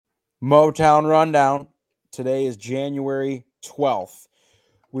Motown Rundown. Today is January 12th.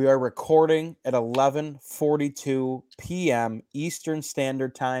 We are recording at 11:42 p.m. Eastern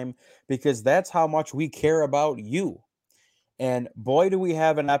Standard Time because that's how much we care about you. And boy, do we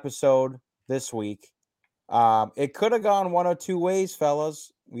have an episode this week. It could have gone one of two ways,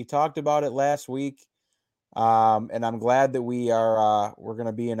 fellas. We talked about it last week, and I'm glad that we're going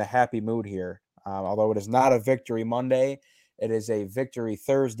to be in a happy mood here. Although it is not a Victory Monday, it is a Victory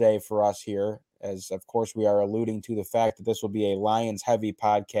Thursday for us here, as of course we are alluding to the fact that this will be a Lions heavy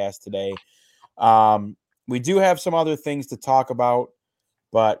podcast today. We do have some other things to talk about,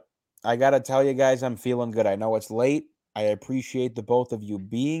 but I got to tell you guys, I'm feeling good. I know it's late. I appreciate the both of you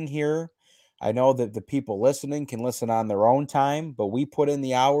being here. I know that the people listening can listen on their own time, but we put in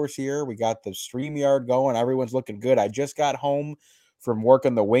the hours here. We got the StreamYard going. Everyone's looking good. I just got home from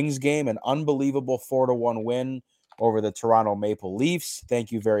working the Wings game, an unbelievable 4-1 win over the Toronto Maple Leafs.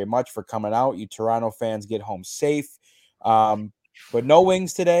 Thank you very much for coming out. You Toronto fans get home safe. But no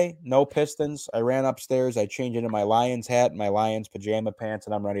Wings today, no Pistons. I ran upstairs. I changed into my Lions hat, my Lions pajama pants,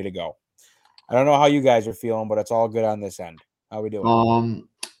 and I'm ready to go. I don't know how you guys are feeling, but it's all good on this end. How we doing?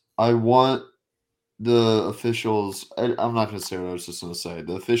 I want the officials. I'm not going to say what I was just going to say.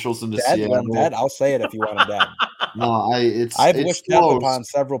 The officials in the Seattle. Dead? I'll say it if you want them dead. No, I've wished death upon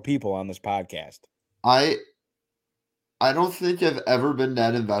several people on this podcast. I don't think I've ever been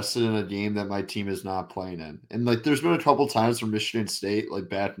that invested in a game that my team is not playing in. And like, there's been a couple times for Michigan State, like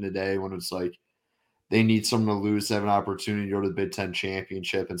back in the day when it's like they need someone to lose to have an opportunity to go to the Big Ten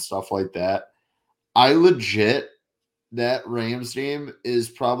championship and stuff like that. I legit, that Rams game is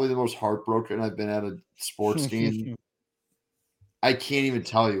probably the most heartbroken I've been at a sports game. I can't even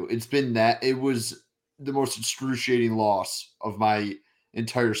tell you. It was the most excruciating loss of my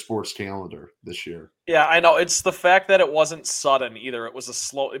entire sports calendar this year. Yeah, I know. It's the fact that it wasn't sudden either. It was a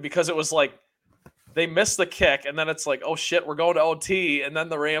slow, because it was like they missed the kick, and then it's like, oh shit, we're going to OT, and then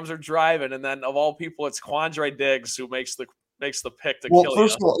the Rams are driving, and then of all people, it's Quandre Diggs who makes the pick to kill you. Well,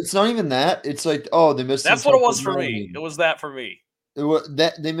 first of all, it's not even that. It's like, oh, they missed. That's what it was for me. It was that for me. It was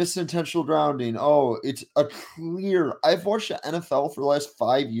that they missed intentional grounding. Oh, it's a clear. I've watched the NFL for the last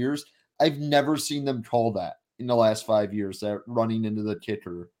 5 years. I've never seen them call that in the last 5 years. That running into the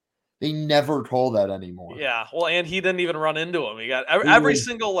kicker, they never call that anymore. Yeah, well, and he didn't even run into him. He got every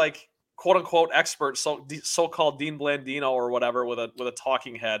single like quote unquote expert, so-called Dean Blandino or whatever with a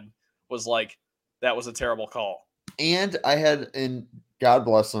talking head was like, that was a terrible call. And I had, and God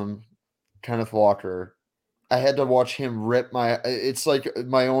bless him, Kenneth Walker. I had to watch him rip it's like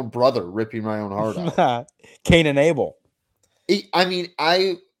my own brother ripping my own heart out. Cain and Abel.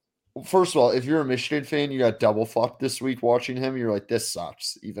 First of all, if you're a Michigan fan, you got double fucked this week watching him. You're like, this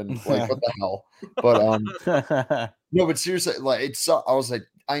sucks. Even like, what the hell? But no, but seriously, like I was like,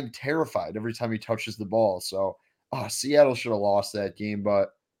 I'm terrified every time he touches the ball. So Seattle should have lost that game. But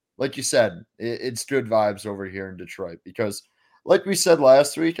like you said, it's good vibes over here in Detroit because, like we said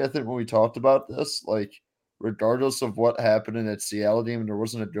last week, I think when we talked about this, like regardless of what happened in that Seattle game, there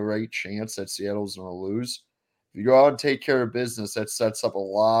wasn't a great chance that Seattle was going to lose. If you go out and take care of business, that sets up a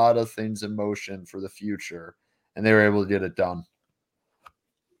lot of things in motion for the future, and they were able to get it done.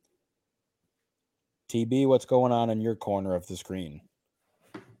 TB, what's going on in your corner of the screen?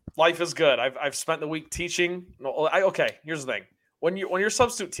 Life is good. I've spent the week teaching. Okay, here's the thing. When you're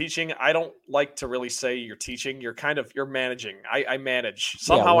substitute teaching, I don't like to really say you're teaching. You're managing. I manage.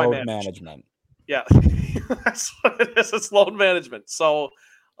 Somehow I manage. Management. Yeah, that's what it is. It's load management. So,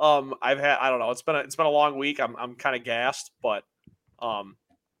 I don't know. It's been a long week. I'm kind of gassed, but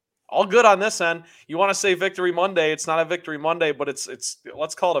all good on this end. You want to say Victory Monday? It's not a Victory Monday, but it's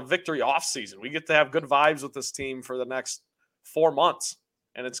let's call it a victory off season. We get to have good vibes with this team for the next 4 months,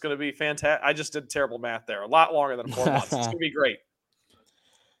 and it's going to be fantastic. I just did terrible math there. A lot longer than 4 months. It's going to be great.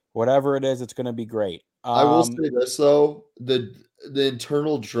 Whatever it is, it's going to be great. I will say this though: the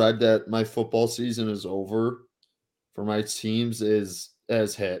internal dread that my football season is over for my teams has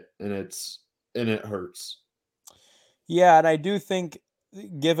hit, and it hurts. Yeah, and I do think,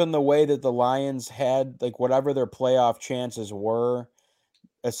 given the way that the Lions had, like, whatever their playoff chances were,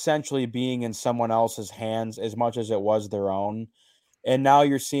 essentially being in someone else's hands as much as it was their own. And now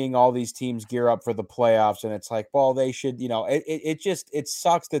you're seeing all these teams gear up for the playoffs, and it's like, well, they should, it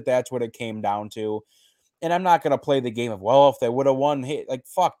sucks that that's what it came down to. And I'm not going to play the game of, well, if they would have won, like,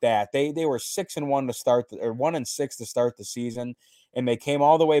 fuck that. They were 6-1 to start, or 1-6 to start the season, and they came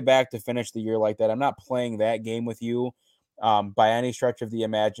all the way back to finish the year like that. I'm not playing that game with you by any stretch of the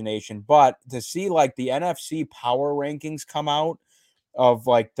imagination. But to see, like, the NFC power rankings come out of,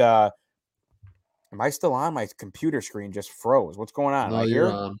 like, the – am I still on? My computer screen just froze. What's going on? No,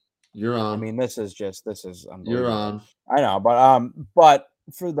 you're on. You're on. I mean, this is unbelievable. You're on. I know, but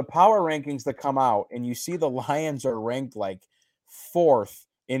for the power rankings that come out, and you see the Lions are ranked like 4th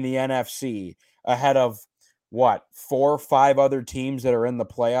in the NFC ahead of what 4 or 5 other teams that are in the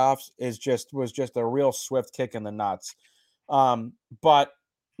playoffs was just a real swift kick in the nuts. But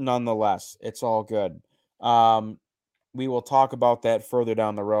nonetheless, it's all good. We will talk about that further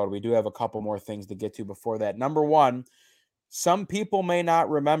down the road. We do have a couple more things to get to before that. Number one, some people may not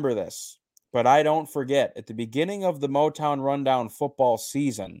remember this, but I don't forget. At the beginning of the Motown Rundown football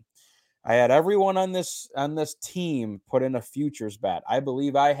season, I had everyone on this team put in a futures bet. I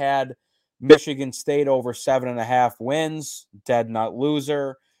believe I had Michigan State over 7.5 wins, dead nut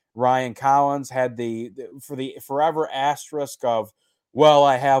loser. Ryan Collins had the forever asterisk of, well,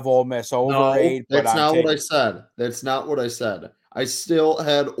 I have Ole Miss over 8. That's not what I said. That's not what I said. I still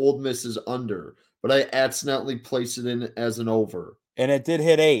had Ole Miss's under, but I accidentally placed it in as an over. And it did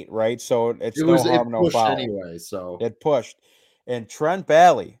hit 8, right? So it's no harm, no foul. Anyway, so it pushed. And Trent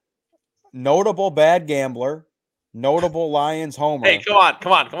Bally, notable bad gambler, notable Lions homer. Hey, come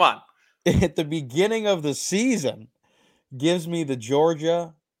on. At the beginning of the season, gives me the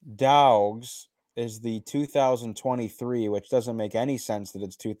Georgia Dogs is the 2023, which doesn't make any sense that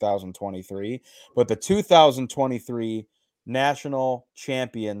it's 2023, but the 2023 national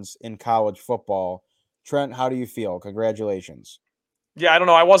champions in college football. Trent, how do you feel? Congratulations. Yeah, I don't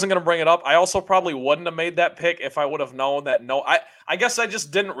know. I wasn't going to bring it up. I also probably wouldn't have made that pick if I would have known that I guess I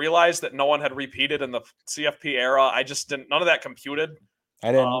just didn't realize that no one had repeated in the CFP era. I just didn't, none of that computed.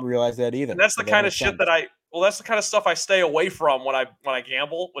 I didn't realize that either. And that's the kind of shit that that's the kind of stuff I stay away from when I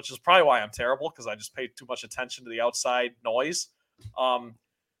gamble, which is probably why I'm terrible, because I just pay too much attention to the outside noise.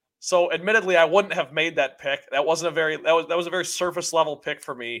 So admittedly, I wouldn't have made that pick. That was a very surface level pick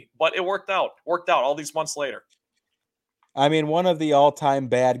for me, but it worked out all these months later. I mean, one of the all-time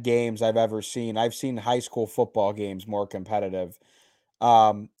bad games I've ever seen. I've seen high school football games more competitive.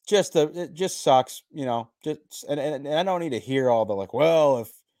 It just sucks, you know. And I don't need to hear all the well,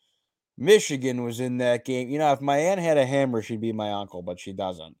 if Michigan was in that game, you know, if my aunt had a hammer, she'd be my uncle, but she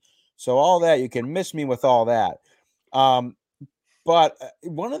doesn't. So all that, you can miss me with all that. But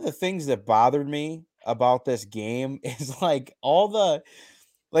one of the things that bothered me about this game is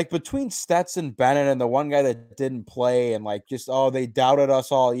between Stetson Bennett and the one guy that didn't play, and they doubted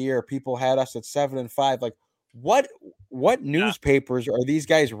us all year. People had us at 7-5. Like, what newspapers are these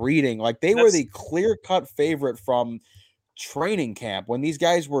guys reading? Like, they were the clear-cut favorite from training camp when these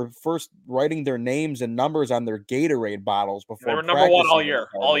guys were first writing their names and numbers on their Gatorade bottles before. They were number one all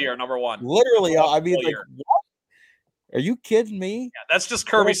year, number one. Literally, I mean, what? Are you kidding me? Yeah, that's just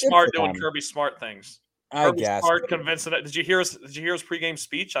Kirby Smart doing Kirby Smart things. I guess. Smart convincing it. Did you hear his pregame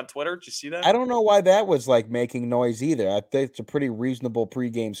speech on Twitter? Did you see that? I don't know why that was making noise either. I think it's a pretty reasonable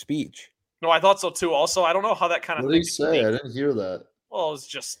pregame speech. No, I thought so too. Also, I don't know how that kind of. What did he say? I didn't hear that. Well, it was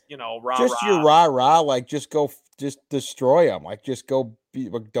just rah. Just your rah. Just destroy them.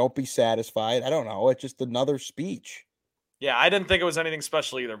 Don't be satisfied. I don't know. It's just another speech. Yeah, I didn't think it was anything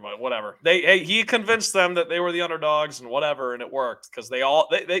special either, but whatever. He convinced them that they were the underdogs and whatever, and it worked because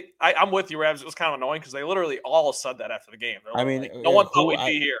I'm with you, Rabs. It was kind of annoying because they literally all said that after the game. No one thought we'd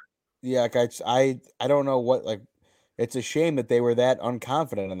be here. Yeah, I don't know what It's a shame that they were that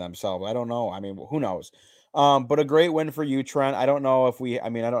unconfident in themselves. I don't know. I mean, who knows? But a great win for you, Trent. I don't know I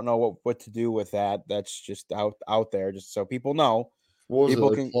don't know what to do with that. That's just out there, just so people know. What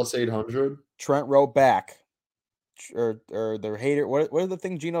was it, plus 800? Trent wrote back. Or their hater. What are the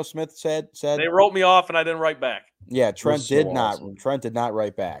things Geno Smith said? They wrote me off and I didn't write back. Yeah, Trent did not. Awesome. Trent did not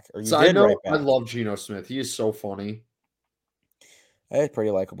write back. Or you did write back. I love Geno Smith. He is so funny. He's a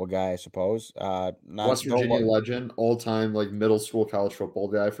pretty likable guy, I suppose. West Virginia legend, all-time middle school college football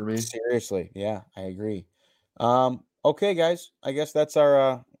guy for me. Seriously, yeah, I agree. Okay, guys, I guess that's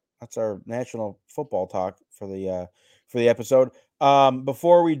our national football talk for the episode.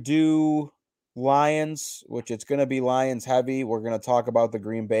 Before we do Lions, which it's going to be Lions heavy, we're going to talk about the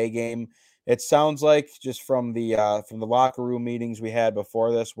Green Bay game. It sounds like just from the locker room meetings we had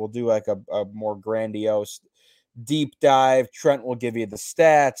before this, we'll do a more grandiose deep dive. Trent will give you the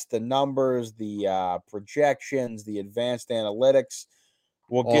stats, the numbers, the projections, the advanced analytics.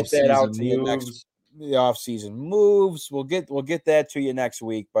 We'll get that out to you next. The off-season moves. We'll get that to you next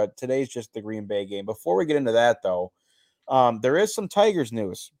week. But today's just the Green Bay game. Before we get into that, though, there is some Tigers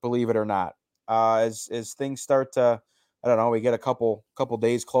news, believe it or not. As things start to, I don't know, we get a couple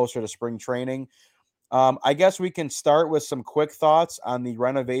days closer to spring training. I guess we can start with some quick thoughts on the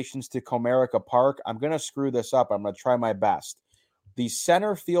renovations to Comerica Park. I'm going to screw this up. I'm going to try my best. The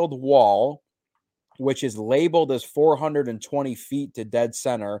center field wall which is labeled as 420 feet to dead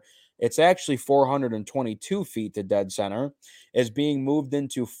center. It's actually 422 feet to dead center, is being moved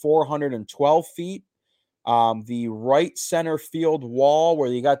into 412 feet. The right center field wall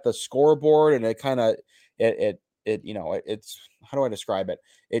where you got the scoreboard and it kind of it's how do I describe it?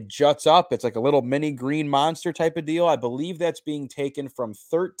 It juts up. It's like a little mini green monster type of deal. I believe that's being taken from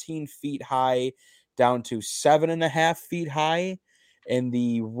 13 feet high down to 7.5 feet high. And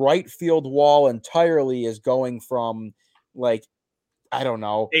the right field wall entirely is going from like, I don't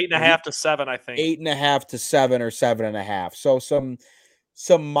know, 8.5 to 7, I think. 8.5 to 7 or 7.5. So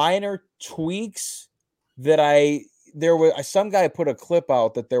some minor tweaks that there was some guy put a clip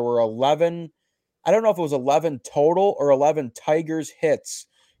out that there were 11. I don't know if it was 11 total or 11 Tigers hits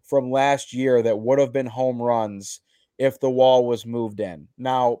from last year that would have been home runs if the wall was moved in.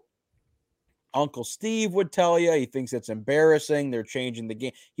 Now, Uncle Steve would tell you he thinks it's embarrassing. They're changing the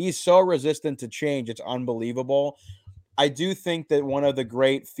game. He's so resistant to change. It's unbelievable. I do think that one of the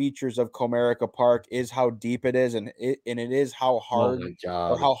great features of Comerica Park is how deep it is, and it is how hard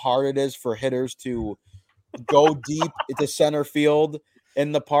it is for hitters to go deep into center field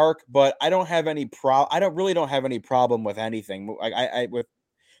in the park. But I don't have any don't have any problem with anything.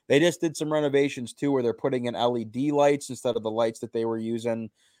 They just did some renovations too, where they're putting in LED lights instead of the lights that they were using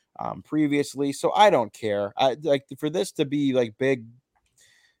previously. So I don't care. I like for this to be like big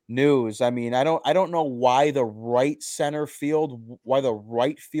news. I mean, I don't know why the right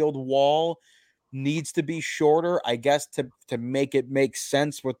field wall needs to be shorter. I guess to make it make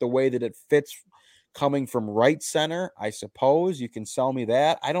sense with the way that it fits coming from right center. I suppose you can sell me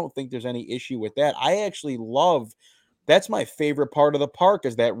that. I don't think there's any issue with that. I actually that's my favorite part of the park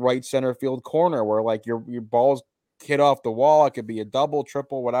is that right center field corner where like your balls hit off the wall. It could be a double,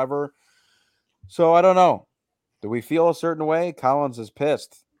 triple, whatever. So I don't know. Do we feel a certain way? Collins is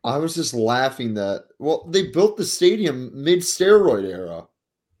pissed. I was just laughing that, well, they built the stadium mid-steroid era.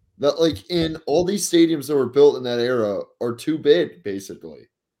 That, like, in all these stadiums that were built in that era are too big, basically.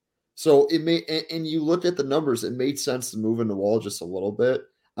 So it made, and you look at the numbers, it made sense to move in the wall just a little bit.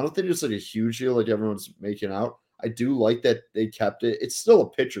 I don't think it's like a huge deal like everyone's making out. I do like that they kept it. It's still a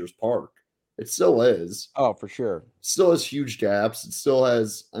pitcher's park. It still is. Oh, for sure. It still has huge gaps. It still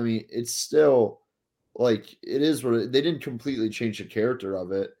has, I mean, it's still like it is what they didn't completely change the character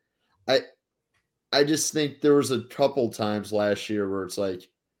of it. I just think there was a couple times last year where it's like,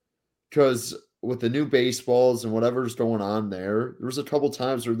 because with the new baseballs and whatever's going on there was a couple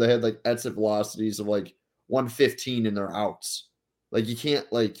times where they had like exit velocities of like 115 in their outs. Like you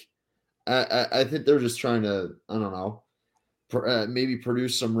can't like, I think they're just trying to, I don't know, maybe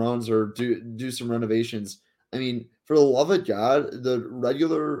produce some runs or do some renovations. I mean, for the love of God,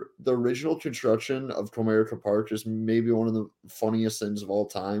 the original construction of Comerica Park is maybe one of the funniest things of all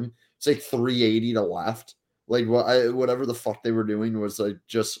time. It's like 380 to left. Like whatever the fuck they were doing was like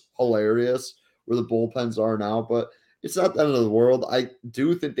just hilarious where the bullpens are now, but it's not the end of the world. I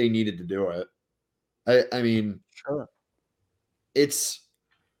do think they needed to do it. I mean, sure.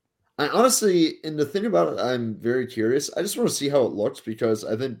 I honestly, and the thing about it, I'm very curious. I just want to see how it looks because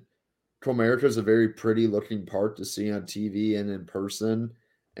I think Comerica is a very pretty looking park to see on TV and in person,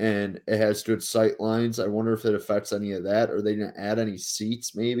 and it has good sight lines. I wonder if it affects any of that. Are they going to add any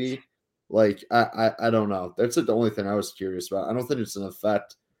seats maybe? Like, I don't know. That's the only thing I was curious about. I don't think it's going to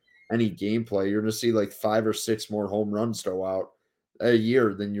affect any gameplay. You're going to see like 5 or 6 more home runs go out a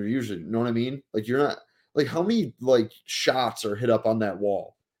year than you're usually. You know what I mean? Like, you're not like how many like shots are hit up on that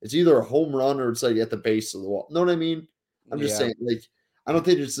wall? It's either a home run or it's like at the base of the wall. Know what I mean? I'm just saying, like, I don't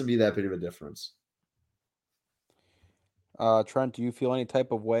think it's going to be that big of a difference. Trent, do you feel any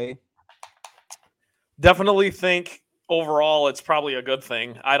type of way? Definitely think overall it's probably a good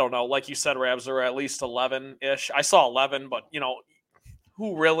thing. I don't know. Like you said, Rabs, there were at least 11-ish. I saw 11, but, you know,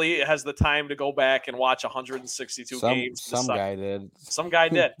 who really has the time to go back and watch 162 games? Some guy did. Some guy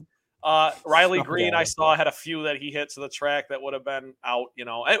did. Riley Green, I saw, had a few that he hit to the track that would have been out, you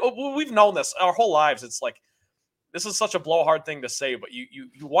know. And we've known this our whole lives. It's like, this is such a blowhard thing to say, but you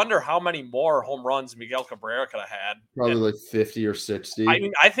wonder how many more home runs Miguel Cabrera could have had. Probably like 50 or 60. I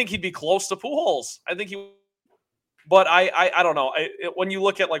mean, I think he'd be close to Pujols. I think he. But I don't know. When you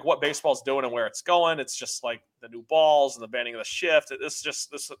look at like what baseball's doing and where it's going, it's just like the new balls and the banning of the shift. It's just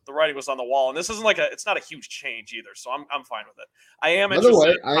the writing was on the wall, and this isn't like it's not a huge change either. So I'm fine with it. I am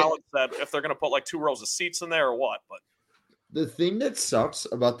interested. Colin said if they're going to put like 2 rows of seats in there or what. But the thing that sucks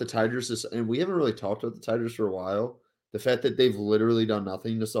about the Tigers is, and we haven't really talked about the Tigers for a while, the fact that they've literally done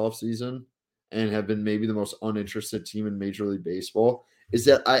nothing this offseason and have been maybe the most uninterested team in Major League Baseball, is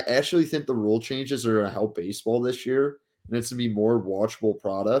that I actually think the rule changes are going to help baseball this year, and it's going to be more watchable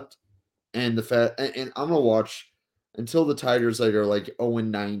product. and the fact, and I'm gonna watch until the Tigers are like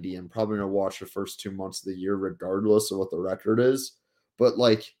 0-90. I'm probably gonna watch the first 2 months of the year, regardless of what the record is. But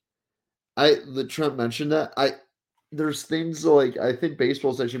like the Trump mentioned that there's things like I think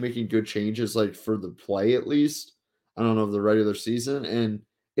baseball's actually making good changes, like for the play at least. I don't know of the regular season, and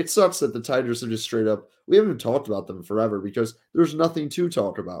it sucks that the Tigers are just straight up. We haven't talked about them forever because there's nothing to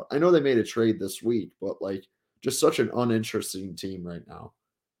talk about. I know they made a trade this week, but like just such an uninteresting team right now.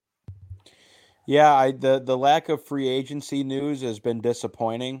 Yeah, the lack of free agency news has been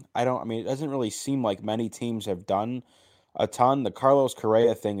disappointing. I mean, it doesn't really seem like many teams have done a ton. The Carlos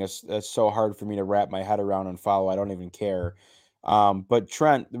Correa thing is so hard for me to wrap my head around and follow. I don't even care. But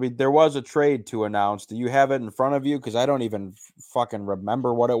Trent, I mean, there was a trade to announce. Do you have it in front of you? Because I don't even fucking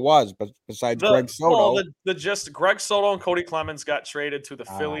remember what it was. But besides Greg Soto, the just Greg Soto and Kody Clemens got traded to the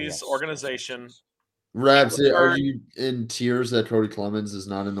Phillies yes, organization. yes. Rabs, are you in tears that Kody Clemens is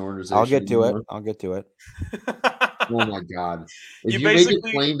not in the organization? I'll get to anymore? it. I'll get to it. Oh my god! If you make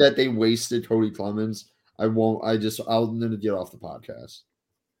a claim that they wasted Kody Clemens, I won't. I'm gonna get off the podcast.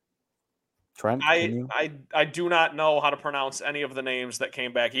 Trent, I do not know how to pronounce any of the names that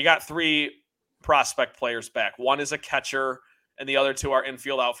came back. You got 3 prospect players back. One is a catcher, and the other 2 are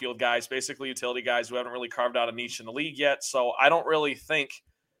infield, outfield guys, basically utility guys who haven't really carved out a niche in the league yet. So I don't really think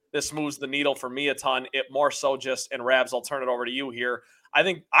this moves the needle for me a ton. It more so just, and Rabs, I'll turn it over to you here. I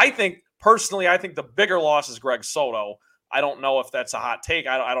think personally, the bigger loss is Greg Soto. I don't know if that's a hot take.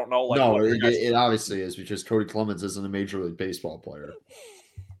 I don't know. No, it obviously is because Kody Clemens isn't a Major League Baseball player.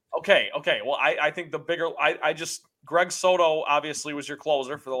 Okay. Well, I think the bigger, Greg Soto obviously was your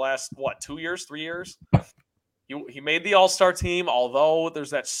closer for the last, 2 years, 3 years? He made the All-Star team, although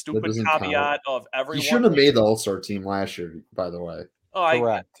there's that stupid caveat of everyone. He shouldn't have made the All-Star team last year, by the way.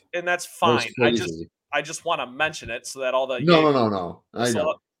 Correct. And that's fine. I just want to mention it so that all the No. I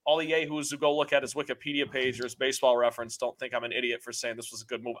know. All the yahoos who go look at his Wikipedia page or his baseball reference don't think I'm an idiot for saying this was a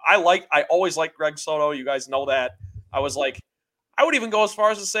good move. I always liked Greg Soto. You guys know that. I would even go as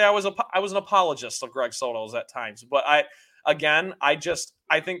far as to say I was an apologist of Greg Soto's at times. But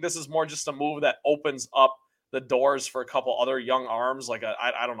I think this is more just a move that opens up the doors for a couple other young arms, like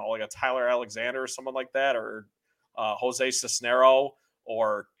I don't know, like a Tyler Alexander or someone like that, or Jose Cisnero,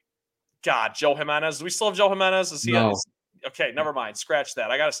 or Joe Jimenez. Do we still have Joe Jimenez? Okay, never mind. Scratch that.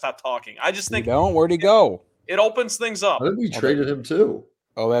 I got to stop talking. I just think where'd he go? It opens things up. I think we traded him too.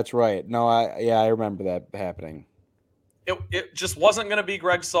 Oh, that's right. No, I remember that happening. It just wasn't going to be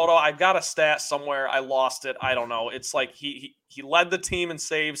Greg Soto. I've got a stat somewhere. I lost it. I don't know. It's like he led the team in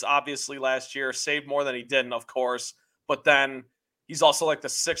saves, obviously, last year. Saved more than he didn't, of course. But then he's also like the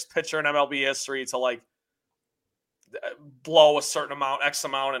 6th pitcher in MLB history to like blow a certain amount, X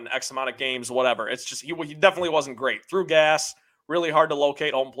amount, and X amount of games, whatever. It's just he definitely wasn't great. Threw gas, really hard to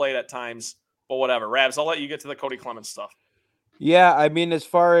locate home plate at times, but whatever. Rabs, I'll let you get to the Kody Clemens stuff. Yeah, I mean,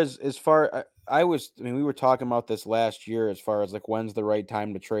 we were talking about this last year as far as like when's the right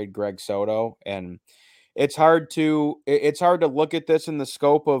time to trade Greg Soto, and it's hard to look at this in the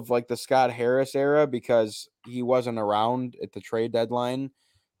scope of like the Scott Harris era because he wasn't around at the trade deadline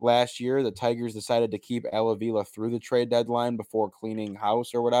last year. The Tigers decided to keep Avila through the trade deadline before cleaning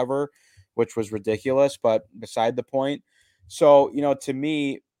house or whatever, which was ridiculous, but beside the point. So, to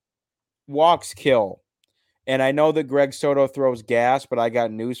me, walks kill. And I know that Greg Soto throws gas, but I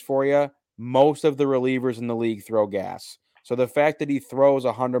got news for you. Most of the relievers in the league throw gas. So the fact that he throws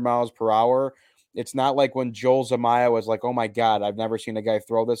 100 miles per hour, it's not like when Joel Zumaya was like, oh my God, I've never seen a guy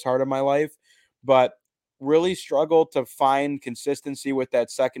throw this hard in my life. But really struggled to find consistency with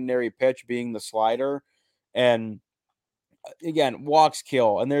that secondary pitch being the slider. And again, walks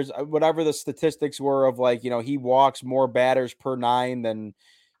kill. And there's whatever the statistics were of like, he walks more batters per 9 than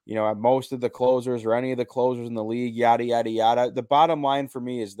most of the closers or any of the closers in the league, yada, yada, yada. The bottom line for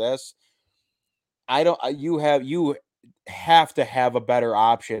me is this. You have to have a better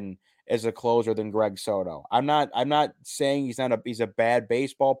option as a closer than Greg Soto. I'm not saying he's a bad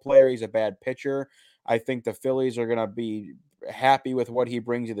baseball player. He's a bad pitcher. I think the Phillies are going to be happy with what he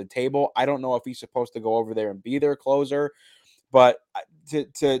brings to the table. I don't know if he's supposed to go over there and be their closer, but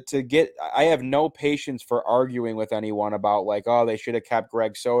I have no patience for arguing with anyone about like, oh, they should have kept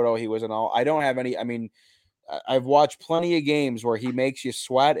Greg Soto. He wasn't all. I don't have any. I mean, I've watched plenty of games where he makes you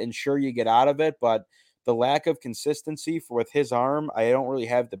sweat, and sure you get out of it, but the lack of consistency with his arm, I don't really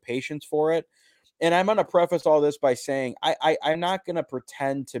have the patience for it. And I'm going to preface all this by saying I'm not going to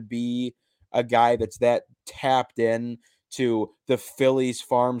pretend to be a guy that's that tapped in to the Phillies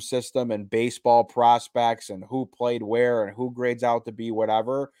farm system and baseball prospects and who played where and who grades out to be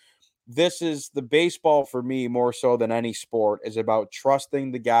whatever. this is the baseball for me more so than any sport is about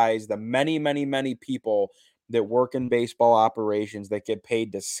trusting the guys, the many, many, many people that work in baseball operations that get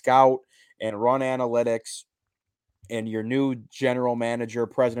paid to scout and run analytics, and your new general manager,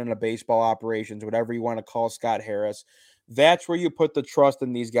 president of baseball operations, whatever you want to call Scott Harris. That's where you put the trust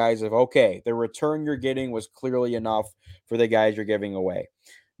in these guys of, okay, the return you're getting was clearly enough for the guys you're giving away.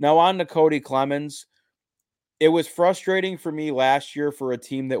 Now on to Kody Clemens. It was frustrating for me last year for a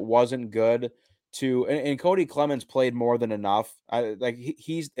team that wasn't good and Kody Clemens played more than enough.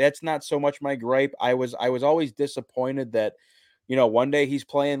 He's that's not so much my gripe. I was always disappointed that, one day he's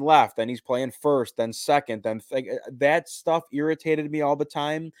playing left, then he's playing first, then second, then that stuff irritated me all the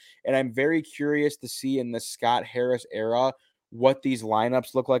time. And I'm very curious to see in the Scott Harris era what these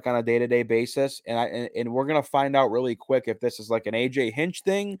lineups look like on a day-to-day basis. And we're going to find out really quick if this is like an AJ Hinch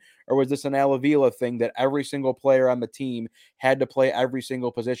thing or was this an Al Avila thing that every single player on the team had to play every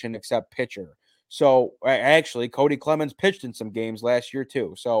single position except pitcher. So actually, Kody Clemens pitched in some games last year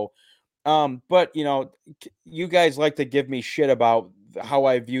too. So, but you guys like to give me shit about how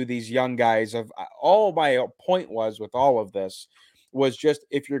I view these young guys. Of all my point was with all of this was just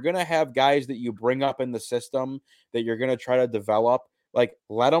if you're going to have guys that you bring up in the system that you're going to try to develop, like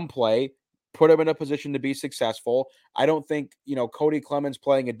let them play, put them in a position to be successful. I don't think, Kody Clemens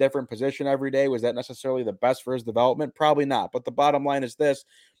playing a different position every day, was that necessarily the best for his development? Probably not. But the bottom line is this,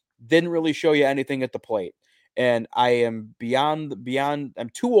 didn't really show you anything at the plate. And I am beyond, I'm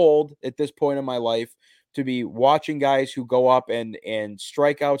too old at this point in my life to be watching guys who go up and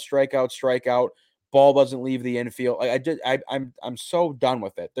strike out, ball doesn't leave the infield. I'm so done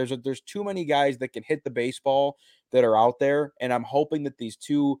with it. There's too many guys that can hit the baseball that are out there, and I'm hoping that these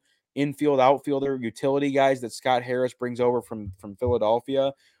two infield outfielder utility guys that Scott Harris brings over from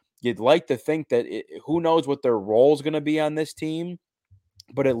Philadelphia, you'd like to think that who knows what their role is going to be on this team,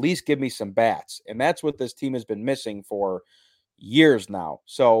 but at least give me some bats. And that's what this team has been missing for years now.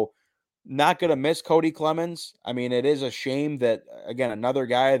 So not going to miss Kody Clemens. I mean, it is a shame that, again, another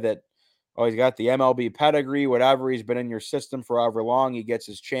guy that, he's got the MLB pedigree, whatever. He's been in your system for however long. He gets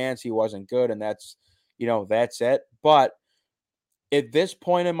his chance. He wasn't good, and that's it. But at this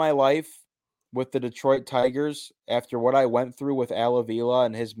point in my life with the Detroit Tigers, after what I went through with Al Avila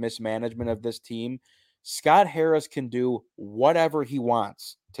and his mismanagement of this team, Scott Harris can do whatever he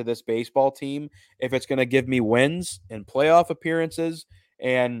wants to this baseball team if it's going to give me wins and playoff appearances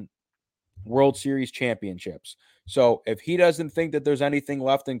and World Series championships. So if he doesn't think that there's anything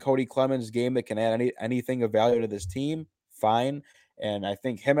left in Kody Clemens' game that can add anything of value to this team, fine. And I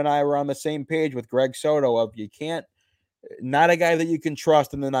think him and I were on the same page with Greg Soto of not a guy that you can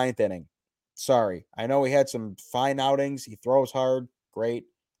trust in the ninth inning. Sorry. I know he had some fine outings. He throws hard. Great.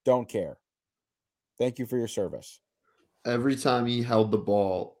 Don't care. Thank you for your service. Every time he held the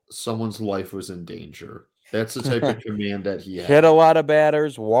ball, someone's life was in danger. That's the type of command that he had. Hit a lot of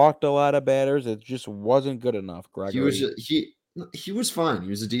batters, walked a lot of batters. It just wasn't good enough, Gregory. He was fine. He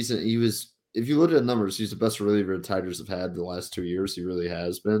was a decent. If you look at the numbers, he's the best reliever the Tigers have had the last 2 years. He really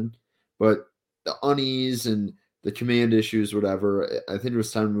has been. But the unease and the command issues, whatever, I think it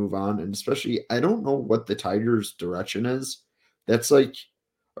was time to move on. And especially, I don't know what the Tigers' direction is. That's like,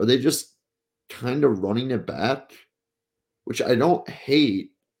 are they just kind of running it back? Which I don't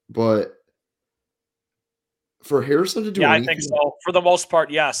hate, but for Harrison to do anything, I think so. For the most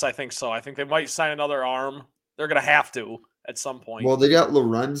part, yes, I think so. I think they might sign another arm. They're going to have to at some point. Well, they got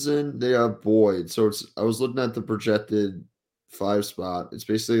Lorenzen, they have Boyd. So I was looking at the projected 5 spot. It's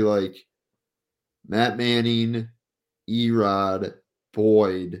basically like Matt Manning, Erod,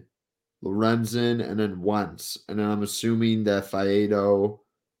 Boyd, Lorenzen, and then Wentz. And then I'm assuming that Faedo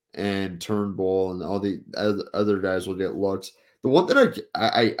and Turnbull and all the other guys will get looks. The one that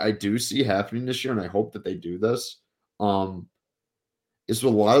I do see happening this year, and I hope that they do this, is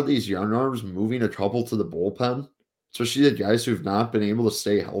with a lot of these young arms moving a couple to the bullpen, especially the guys who've not been able to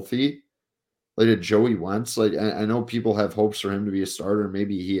stay healthy, like a Joey Wentz. Like I know people have hopes for him to be a starter, and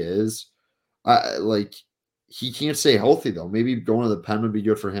maybe he is. He can't stay healthy though. Maybe going to the pen would be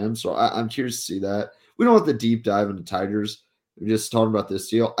good for him. So I'm curious to see that. We don't have to deep dive into Tigers. We're just talking about this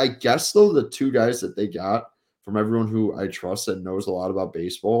deal. I guess though the 2 guys that they got from everyone who I trust that knows a lot about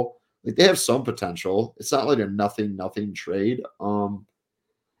baseball, like they have some potential. It's not like a nothing trade. And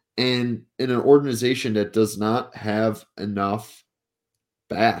in an organization that does not have enough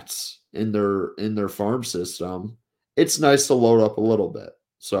bats in their farm system, it's nice to load up a little bit.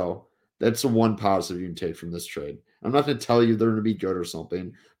 So that's the one positive you can take from this trade. I'm not going to tell you they're going to be good or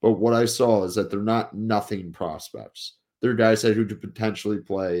something, but what I saw is that they're not nothing prospects. They're guys that who could potentially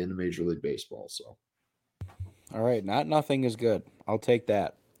play in Major League Baseball. So, all right, not nothing is good. I'll take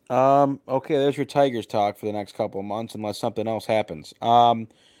that. Okay, there's your Tigers talk for the next couple of months, unless something else happens.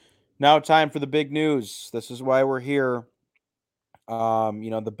 Now time for the big news. This is why we're here.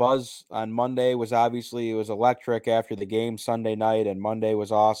 The buzz on Monday was obviously it was electric after the game Sunday night, and Monday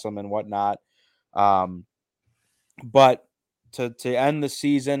was awesome and whatnot. Um, but to end the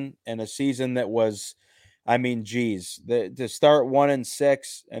season and a season that was, I mean, geez, to start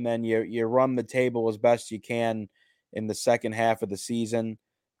 1-6 and then you run the table as best you can in the second half of the season.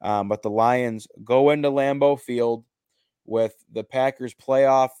 But the Lions go into Lambeau Field with the Packers'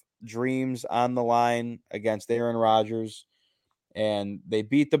 playoff dreams on the line against Aaron Rodgers, and they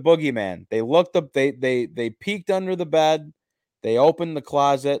beat the boogeyman. They looked up, they peeked under the bed, they opened the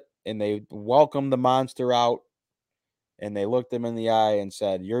closet, and they welcomed the monster out, and they looked him in the eye and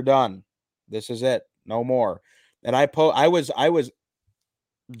said, "You're done. This is it. No more." And I was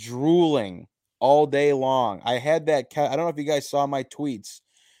drooling all day long. I had that. I don't know if you guys saw my tweets.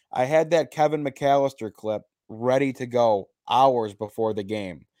 I had that Kevin McAllister clip ready to go hours before the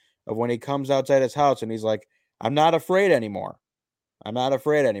game of when he comes outside his house and he's like, "I'm not afraid anymore. I'm not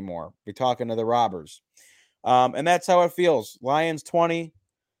afraid anymore." We're talking to the robbers. And that's how it feels. Lions 20,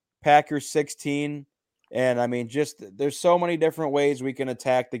 Packers 16. And I mean, just there's so many different ways we can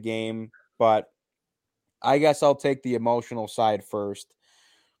attack the game, but I guess I'll take the emotional side first.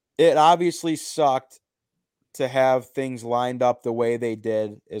 It obviously sucked to have things lined up the way they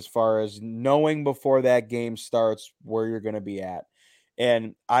did as far as knowing before that game starts where you're going to be at.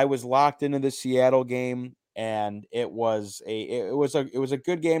 And I was locked into the Seattle game, and it was a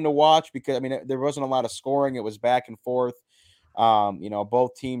good game to watch because I mean there wasn't a lot of scoring. It was back and forth.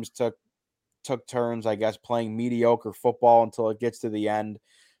 Both teams took turns, I guess, playing mediocre football until it gets to the end.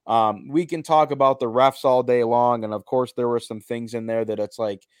 We can talk about the refs all day long, and of course there were some things in there that it's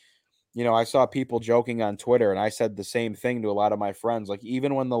like, I saw people joking on Twitter, and I said the same thing to a lot of my friends. Like,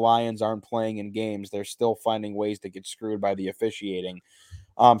 even when the Lions aren't playing in games, they're still finding ways to get screwed by the officiating.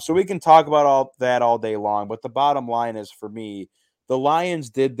 So we can talk about all that all day long, but the bottom line is, for me, the Lions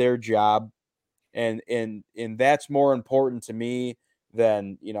did their job, and that's more important to me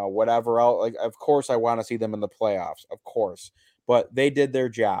than whatever else. Like, of course, I want to see them in the playoffs, of course, but they did their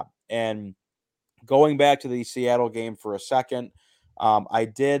job. And going back to the Seattle game for a second, I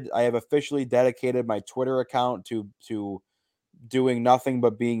have officially dedicated my Twitter account to doing nothing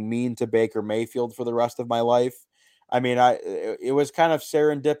but being mean to Baker Mayfield for the rest of my life. I mean, it was kind of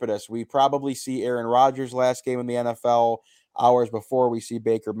serendipitous. We probably see Aaron Rodgers' last game in the NFL hours before we see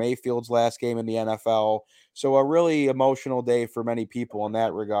Baker Mayfield's last game in the NFL. So a really emotional day for many people in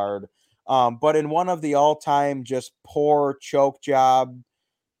that regard. But in one of the all-time just poor choke job,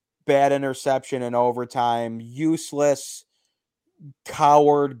 bad interception in overtime, useless,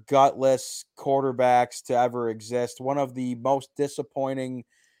 coward, gutless quarterbacks to ever exist. One of the most disappointing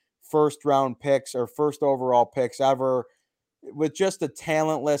first round picks or first overall picks ever, with just a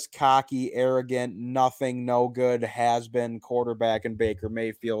talentless, cocky, arrogant, nothing, no good, has been quarterback in Baker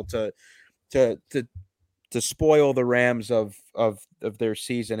Mayfield to to spoil the Rams of their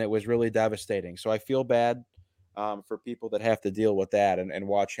season. It was really devastating. So I feel bad for people that have to deal with that and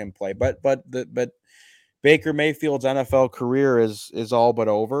watch him play. But Baker Mayfield's NFL career is all but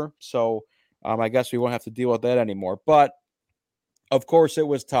over. So I guess we won't have to deal with that anymore. But of course, it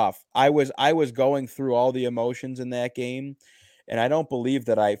was tough. I was going through all the emotions in that game, and I don't believe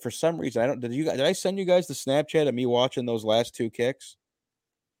that for some reason, I don't. Did I send you guys the Snapchat of me watching those last two kicks?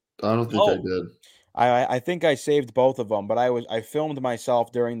 I don't think I did. I think I saved both of them, but I filmed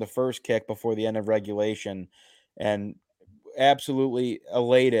myself during the first kick before the end of regulation, and absolutely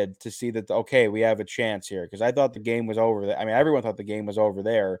elated to see that, okay, we have a chance here, because I thought the game was over. I mean, everyone thought the game was over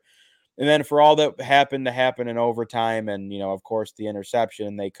there. And then for all that happened to happen in overtime, and of course the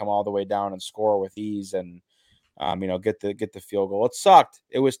interception, they come all the way down and score with ease, and get the field goal. It sucked.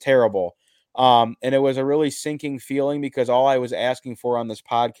 It was terrible. And it was a really sinking feeling, because all I was asking for on this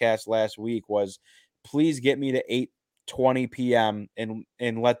podcast last week was, please get me to 8:20 p.m.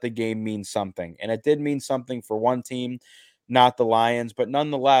 and let the game mean something. And it did mean something for one team, not the Lions, but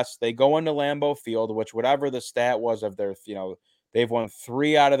nonetheless, they go into Lambeau Field, which, whatever the stat was of their, they've won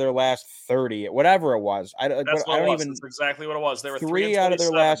 3 out of their last 30, whatever it was. I don't even. That's exactly what it was. They were 3 out of their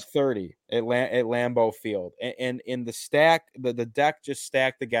last 30 at Lambeau Field, and in the stack, the deck just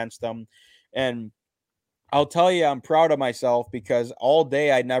stacked against them. And I'll tell you, I'm proud of myself, because all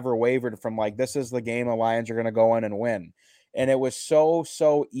day I never wavered from, like, this is the game the Lions are going to go in and win. And it was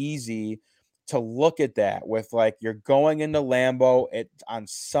so easy to look at that with, like, you're going into Lambeau on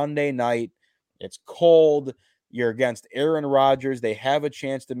Sunday night. It's cold. You're against Aaron Rodgers. They have a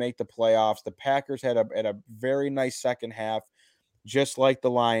chance to make the playoffs. The Packers had a very nice second half. just like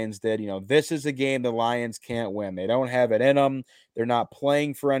the Lions did. This is a game the Lions can't win. They don't have it in them. They're not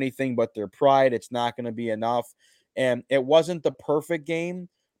playing for anything but their pride. It's not going to be enough. And it wasn't the perfect game,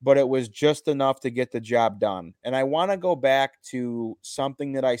 but it was just enough to get the job done. And I want to go back to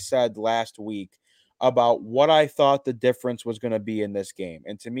something that I said last week about what I thought the difference was going to be in this game.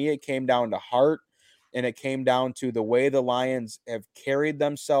 And to me, it came down to heart, and it came down to the way the Lions have carried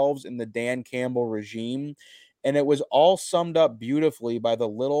themselves in the Dan Campbell regime. And it was all summed up beautifully by the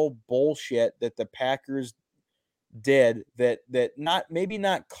little bullshit that the Packers did that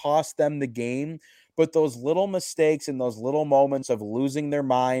not cost them the game, but those little mistakes and those little moments of losing their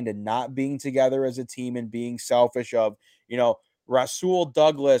mind and not being together as a team and being selfish, of Rasul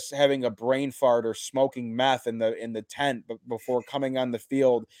Douglas having a brain fart or smoking meth in the tent before coming on the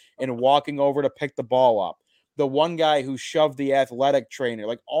field and walking over to pick the ball up. The one guy who shoved the athletic trainer,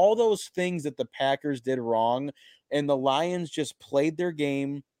 like all those things that the Packers did wrong, and the Lions just played their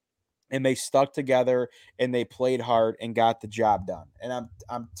game and they stuck together and they played hard and got the job done. And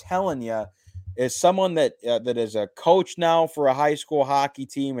I'm telling you, as someone that is a coach now for a high school hockey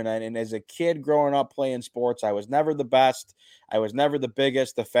team, and as a kid growing up playing sports, I was never the best, I was never the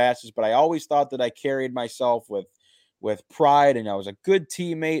biggest, the fastest, but I always thought that I carried myself with pride, and I was a good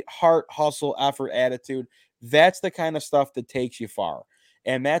teammate, heart, hustle, effort, attitude. That's the kind of stuff that takes you far.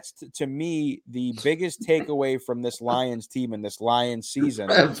 And that's, to me, the biggest takeaway from this Lions team and this Lions season.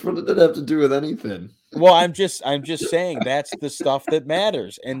 What did that have to do with anything? Well, I'm just saying that's the stuff that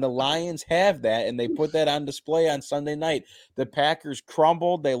matters. And the Lions have that, and they put that on display on Sunday night. The Packers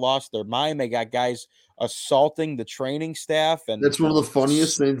crumbled. They lost their mind. They got guys assaulting the training staff. And that's one of the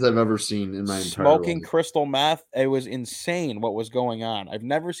funniest things I've ever seen in my entire life. Smoking crystal meth. It was insane what was going on. I've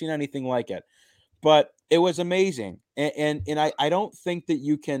never seen anything like it. But it was amazing. And I don't think that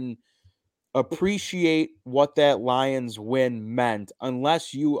you can appreciate what that Lions win meant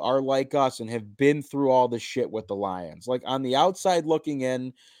unless you are like us and have been through all the shit with the Lions. Like, on the outside looking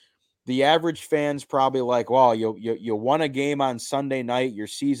in, the average fan's probably like, well, you won a game on Sunday night, your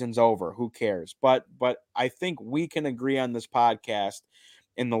season's over, who cares? But I think we can agree on this podcast,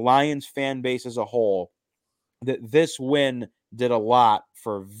 and the Lions fan base as a whole, that this win did a lot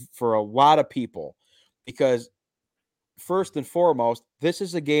for a lot of people, because first and foremost, this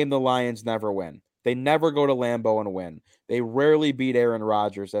is a game the Lions never win. They never go to Lambeau and win. They rarely beat Aaron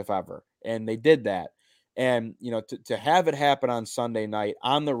Rodgers, if ever. And they did that. And, to have it happen on Sunday night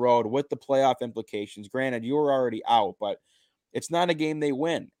on the road with the playoff implications, granted, you were already out, but it's not a game they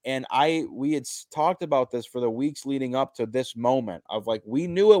win. And we had talked about this for the weeks leading up to this moment of, like, we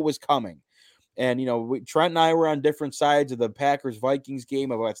knew it was coming. And, Trent and I were on different sides of the Packers-Vikings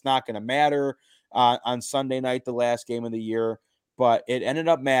game of it's not going to matter on Sunday night, the last game of the year. But it ended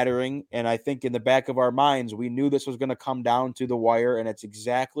up mattering. And I think in the back of our minds, we knew this was going to come down to the wire. And it's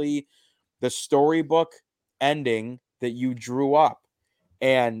exactly the storybook ending that you drew up.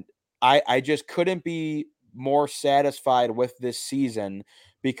 And I just couldn't be more satisfied with this season,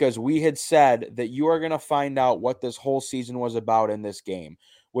 because we had said that you are going to find out what this whole season was about in this game.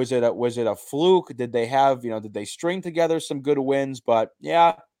 Was it a fluke? Did they have, did they string together some good wins? But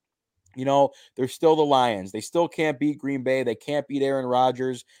yeah, they're still the Lions. They still can't beat Green Bay. They can't beat Aaron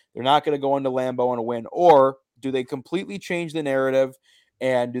Rodgers. They're not going to go into Lambeau and win. Or do they completely change the narrative,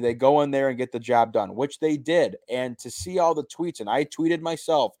 and do they go in there and get the job done? Which they did. And to see all the tweets, and I tweeted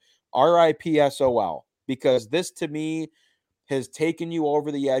myself, RIPSOL, because this, to me, has taken you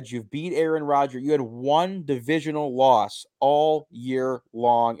over the edge. You've beat Aaron Rodgers. You had one divisional loss all year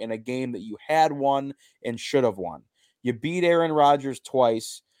long in a game that you had won and should have won. You beat Aaron Rodgers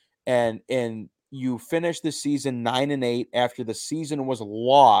twice, and you finished the season 9-8 after the season was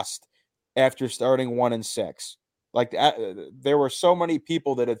lost after starting 1-6. Like, there were so many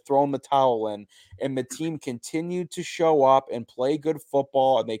people that had thrown the towel in, and the team continued to show up and play good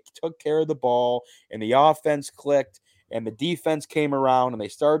football, and they took care of the ball, and the offense clicked, and the defense came around, and they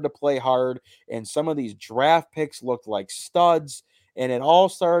started to play hard, and some of these draft picks looked like studs, and it all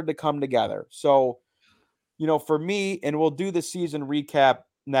started to come together. So, for me, and we'll do the season recap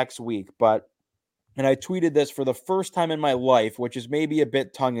next week, and I tweeted this for the first time in my life, which is maybe a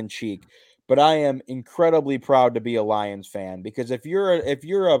bit tongue-in-cheek, but I am incredibly proud to be a Lions fan, because if you're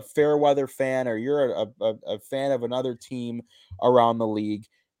a fair weather fan, or you're a fan of another team around the league,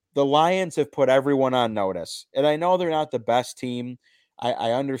 the Lions have put everyone on notice. And I know they're not the best team.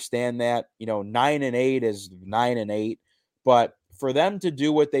 I understand that. 9-8 is 9-8, but for them to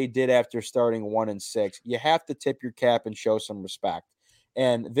do what they did after starting 1-6, you have to tip your cap and show some respect.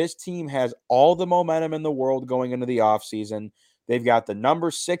 And this team has all the momentum in the world going into the offseason. They've got the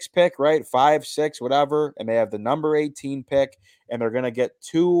number 6 pick, right? 5, 6, whatever. And they have the number 18 pick. And they're going to get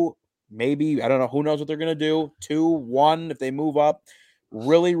 2, maybe, I don't know, who knows what they're going to do. 2, 1 if they move up.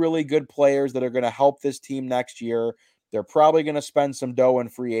 Really, really good players that are going to help this team next year. They're probably going to spend some dough in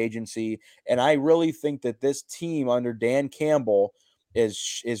free agency. And I really think that this team under Dan Campbell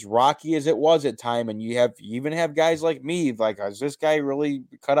is rocky as it was at time. And you even have guys like me, like, is this guy really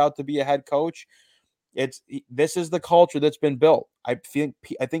cut out to be a head coach? This is the culture that's been built. I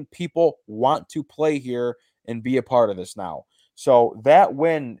think people want to play here and be a part of this now. So that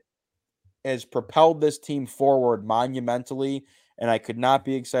win has propelled this team forward monumentally, and I could not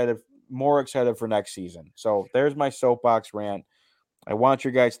be more excited for next season. So there's my soapbox rant. I want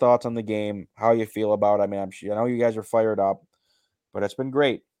your guys' thoughts on the game, how you feel about it. I mean, I know you guys are fired up, but it's been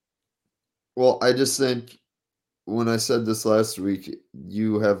great. Well, I just think when I said this last week,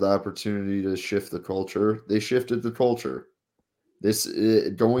 you have the opportunity to shift the culture. They shifted the culture. This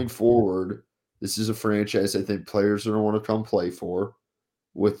going forward, this is a franchise I think players are going to want to come play for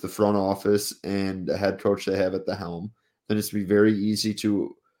with the front office and the head coach they have at the helm. Then it's be very easy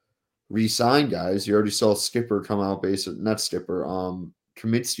to re-sign guys. You already saw Skipper come out basically, not Skipper,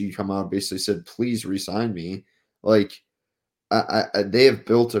 Kaminsky come out basically said, please re-sign me. Like, they have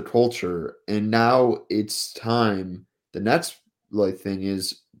built a culture, and now it's time. The next thing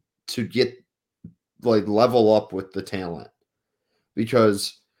is to get level up with the talent,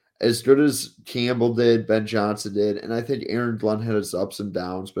 because as good as Campbell did, Ben Johnson did, and I think Aaron Glenn had his ups and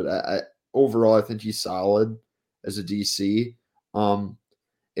downs, but overall I think he's solid as a DC.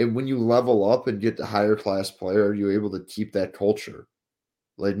 And when you level up and get the higher class player, you're able to keep that culture.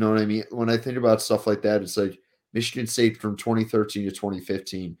 Like, know what I mean? When I think about stuff like that, it's like Michigan State from 2013 to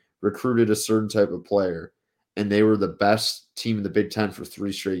 2015 recruited a certain type of player, and they were the best team in the Big Ten for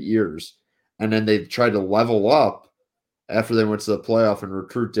 3 straight years. And then they tried to level up after they went to the playoff and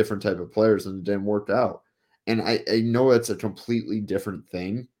recruit different type of players, and it didn't work out. And I know it's a completely different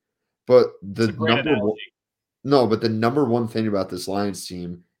thing, but the number one thing about this Lions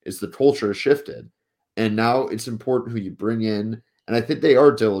team is the culture has shifted. And now it's important who you bring in. And I think they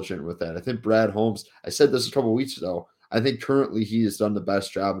are diligent with that. I think Brad Holmes, I said this a couple of weeks ago, I think currently he has done the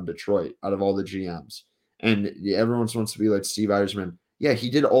best job in Detroit out of all the GMs. And everyone wants to be like Steve Eisman. Yeah, he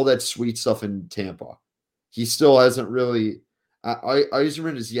did all that sweet stuff in Tampa. He still hasn't really.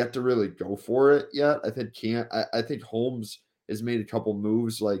 Eisman is yet to really go for it yet. I think Holmes has made a couple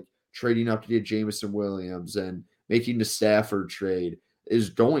moves, like trading up to get Jameson Williams and making the Stafford trade, is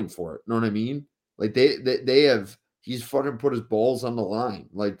going for it. Know what I mean? Like they have. He's fucking put his balls on the line,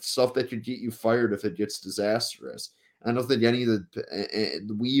 like stuff that could get you fired if it gets disastrous. I don't think any of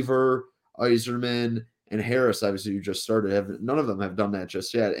the Weaver, Iserman, and Harris, obviously, you just started, none of them have done that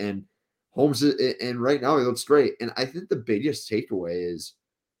just yet. And Holmes, and right now he looks great. And I think the biggest takeaway is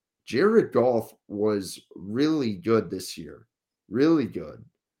Jared Goff was really good this year, really good.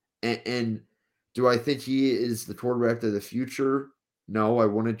 And do I think he is the quarterback of the future? No, I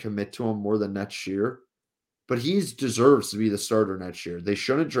wouldn't commit to him more than next year. But he deserves to be the starter next year. They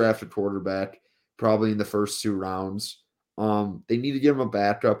shouldn't draft a quarterback probably in the first 2 rounds. They need to give him a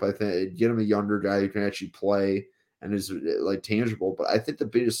backup. I think get him a younger guy who can actually play and is like tangible. But I think the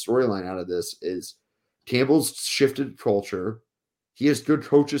biggest storyline out of this is Campbell's shifted culture. He has good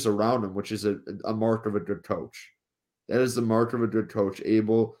coaches around him, which is a mark of a good coach. That is the mark of a good coach,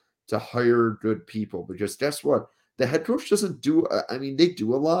 able to hire good people. Because guess what? The head coach doesn't do. I mean, they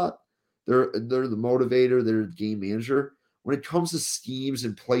do a lot. They're the motivator. They're the game manager. When it comes to schemes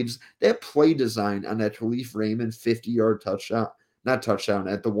and plays, that play design on that Khalif Raymond 50-yard touchdown, not touchdown,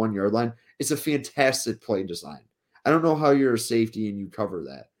 at the 1-yard line, it's a fantastic play design. I don't know how you're a safety and you cover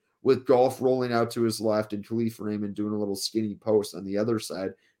that. With Goff rolling out to his left and Khalif Raymond doing a little skinny post on the other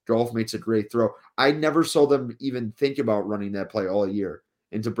side, Goff makes a great throw. I never saw them even think about running that play all year.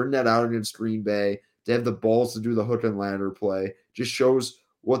 And to bring that out against Green Bay, to have the balls to do the hook and ladder play, just shows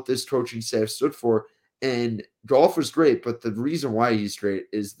what this coaching staff stood for. And Goff was great, but the reason why he's great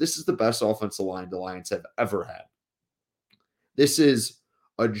is this is the best offensive line the Lions have ever had. This is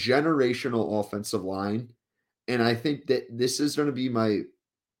a generational offensive line, and I think that this is going to be my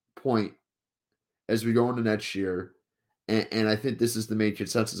point as we go into next year, and I think this is the main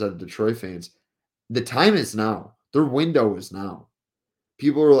consensus of Detroit fans. The time is now. Their window is now.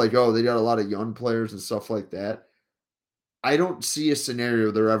 People are like, oh, they got a lot of young players and stuff like that. I don't see a scenario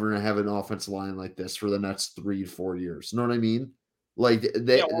they're ever going to have an offensive line like this for the next 3 to 4 years. You know what I mean? Like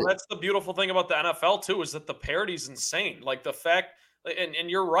that's the beautiful thing about the NFL too, is that the parity's insane. Like the fact, and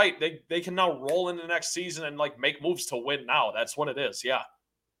you're right, they can now roll into the next season and like make moves to win now. That's what it is. Yeah.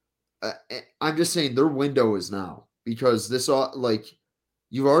 I'm just saying their window is now. because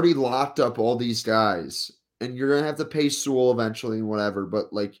you've already locked up all these guys, and you're gonna have to pay Sewell eventually and whatever. But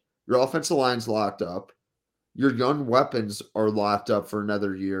your offensive line's locked up, your young weapons are locked up for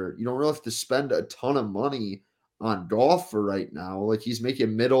another year. You don't really have to spend a ton of money on Goff for right now. He's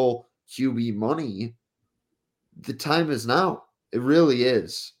making middle QB money. The time is now. It really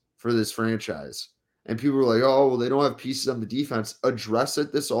is for this franchise. And people are like, oh, well, they don't have pieces on the defense. Address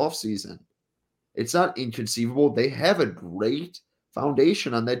it this offseason. It's not inconceivable. They have a great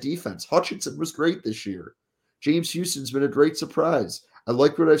foundation on that defense. Hutchinson was great this year. James Houston's been a great surprise. I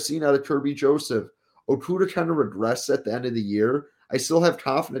like what I've seen out of Kirby Joseph. Okuda kind of regressed at the end of the year. I still have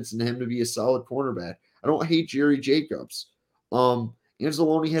confidence in him to be a solid cornerback. I don't hate Jerry Jacobs.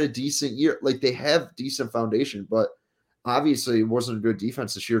 Anzalone had a decent year. They have decent foundation, but obviously it wasn't a good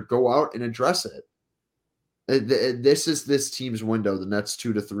defense this year. Go out and address it. This is this team's window the next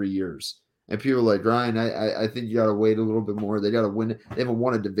 2 to 3 years. And people are like, Ryan, I think you got to wait a little bit more. They got to win. They haven't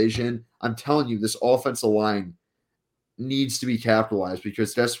won a division. I'm telling you, this offensive line needs to be capitalized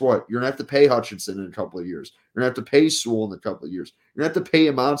because guess what? You're going to have to pay Hutchinson in a couple of years. You're going to have to pay Sewell in a couple of years. You're going to have to pay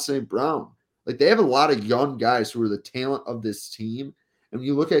Amon St. Brown. They have a lot of young guys who are the talent of this team. And when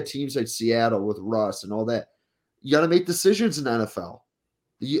you look at teams like Seattle with Russ and all that, you got to make decisions in the NFL.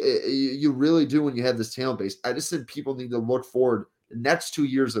 You really do when you have this talent base. I just think people need to look forward the next 2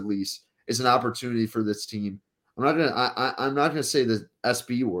 years at least is an opportunity for this team. I'm not gonna say the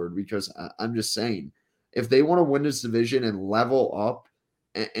SB word because I'm just saying if they want to win this division and level up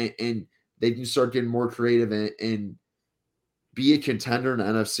and they can start getting more creative and be a contender in the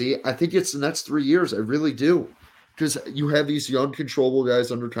NFC, I think it's the next 3 years. I really do. Because you have these young, controllable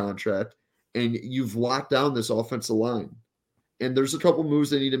guys under contract, and you've locked down this offensive line. And there's a couple moves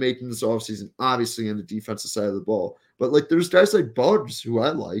they need to make in this offseason, obviously on the defensive side of the ball. But there's guys like Bugs, who I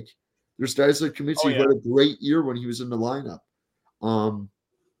like. There's guys like Kaminsky, who had a great year when he was in the lineup.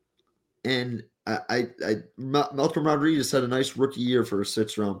 And Malcolm Rodriguez had a nice rookie year for a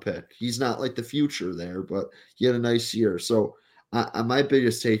 6th-round pick. He's not the future there, but he had a nice year. So my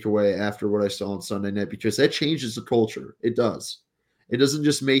biggest takeaway after what I saw on Sunday night, because that changes the culture. It does. It doesn't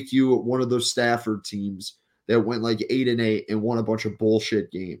just make you one of those Stafford teams that went 8-8 and won a bunch of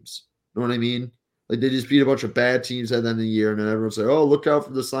bullshit games. You know what I mean? They just beat a bunch of bad teams at the end of the year, and then everyone's like, oh, look out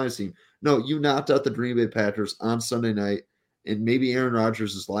for the Lions team. No, you knocked out the Green Bay Packers on Sunday night, and maybe Aaron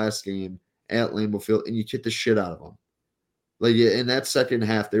Rodgers' last game at Lambeau Field, and you kicked the shit out of them. In that second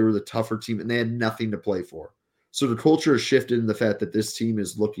half, they were the tougher team, and they had nothing to play for. So the culture has shifted in the fact that this team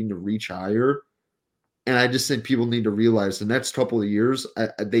is looking to reach higher, and I just think people need to realize the next couple of years,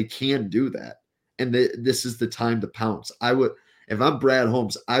 they can do that. And this is the time to pounce. If I'm Brad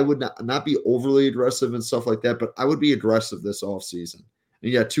Holmes, I would not be overly aggressive and stuff like that, but I would be aggressive this offseason.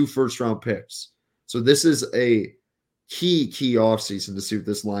 And you got 2 first-round picks. So this is a key offseason to see what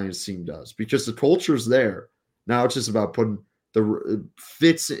this Lions team does because the culture's there. Now it's just about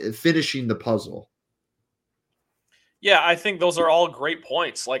finishing the puzzle. Yeah, I think those are all great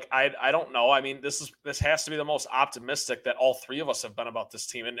points. I don't know. I mean, this has to be the most optimistic that all 3 of us have been about this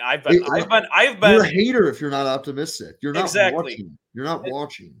team, and I've been. You're a hater if you're not optimistic. You're not watching. You're not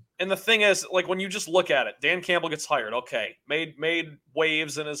watching. And the thing is, when you just look at it, Dan Campbell gets hired. Okay, made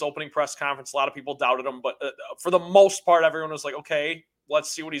waves in his opening press conference. A lot of people doubted him, but for the most part, everyone was like, okay, let's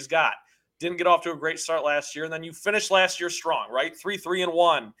see what he's got. Didn't get off to a great start last year, and then you finished last year strong, right?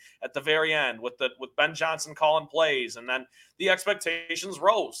 3-3-1 at the very end with Ben Johnson calling plays, and then the expectations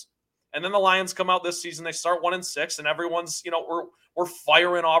rose. And then the Lions come out this season, they start 1-6, and everyone's, we're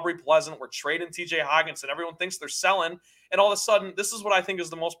firing Aubrey Pleasant, we're trading TJ Hockenson, everyone thinks they're selling, and all of a sudden, this is what I think is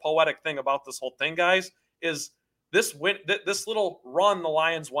the most poetic thing about this whole thing, guys, is this little run the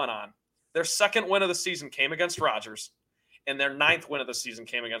Lions went on. Their second win of the season came against Rodgers. And their 9th win of the season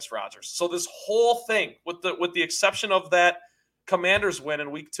came against Rodgers. So this whole thing, with the exception of that Commanders win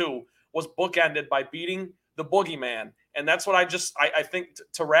in week 2, was bookended by beating the boogeyman. And that's what I think,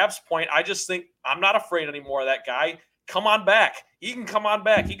 to Rab's point, I just think I'm not afraid anymore of that guy. Come on back. He can come on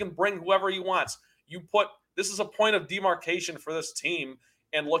back. He can bring whoever he wants. This is a point of demarcation for this team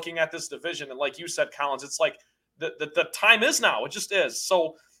and looking at this division. And like you said, Collins, it's the time is now. It just is.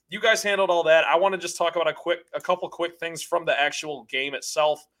 So you guys handled all that. I want to just talk about a couple quick things from the actual game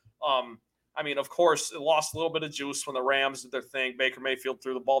itself. I mean, of course, it lost a little bit of juice when the Rams did their thing. Baker Mayfield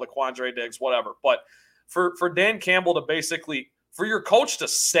threw the ball to Quandre Diggs, whatever. But for Dan Campbell to basically, for your coach to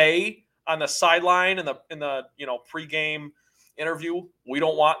say on the sideline in the pregame interview, we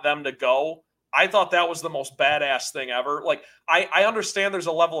don't want them to go. I thought that was the most badass thing ever. I understand there's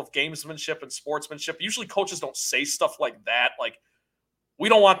a level of gamesmanship and sportsmanship. Usually coaches don't say stuff like that. We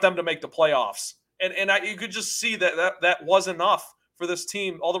don't want them to make the playoffs. And you could just see that was enough for this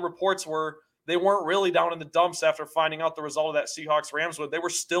team. All the reports were they weren't really down in the dumps after finding out the result of that Seahawks-Rams win. They were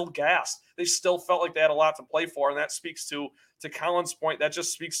still gassed. They still felt like they had a lot to play for, and that speaks to Colin's point. That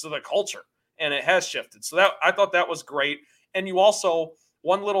just speaks to the culture, and it has shifted. So I thought that was great. And you also,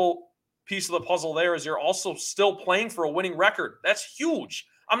 one little piece of the puzzle there is you're also still playing for a winning record. That's huge.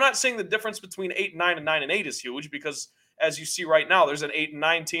 I'm not saying the difference between 8-9 and 9-8 is huge because, as you see right now, there's an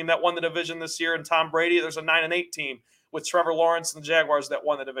 8-9 team that won the division this year, and Tom Brady. There's a 9-8 team with Trevor Lawrence and the Jaguars that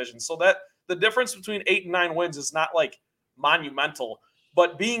won the division. So that the difference between 8 and 9 wins is not like monumental,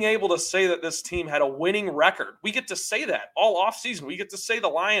 but being able to say that this team had a winning record, we get to say that all offseason. We get to say the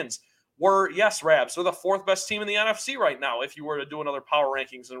Lions were, yes, Rabs, they're the 4th best team in the NFC right now. If you were to do another power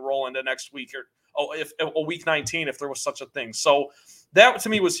rankings and roll into next week or if a week 19, if there was such a thing. So that to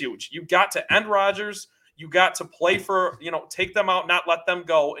me was huge. You got to end Rodgers. You got to play for, take them out, not let them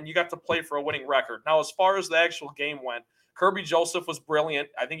go, and you got to play for a winning record. Now, as far as the actual game went, Kirby Joseph was brilliant.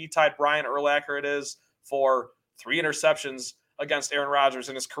 I think he tied Brian Urlacher, for 3 interceptions against Aaron Rodgers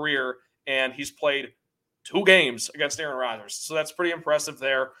in his career, and he's played 2 games against Aaron Rodgers. So that's pretty impressive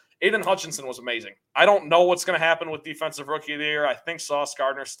there. Aiden Hutchinson was amazing. I don't know what's going to happen with Defensive Rookie of the Year. I think Sauce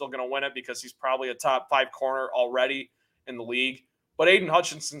Gardner's still going to win it because he's probably a top 5 corner already in the league. But Aiden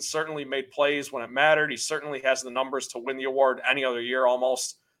Hutchinson certainly made plays when it mattered. He certainly has the numbers to win the award any other year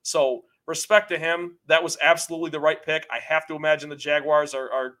almost. So respect to him. That was absolutely the right pick. I have to imagine the Jaguars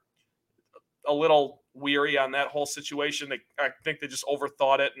are a little weary on that whole situation. I think they just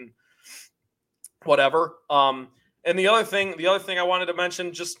overthought it and whatever. And the other thing I wanted to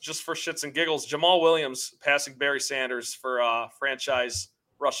mention, just for shits and giggles, Jamal Williams passing Barry Sanders for franchise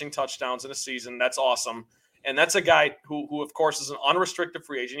rushing touchdowns in a season. That's awesome. And that's a guy who of course, is an unrestricted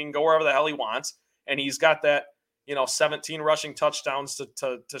free agent. He can go wherever the hell he wants. And he's got that, 17 rushing touchdowns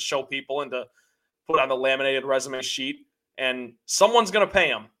to show people and to put on the laminated resume sheet. And someone's going to pay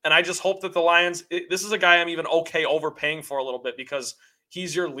him. And I just hope that the Lions, this is a guy I'm even okay overpaying for a little bit because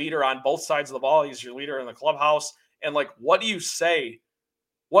he's your leader on both sides of the ball. He's your leader in the clubhouse. And what do you say?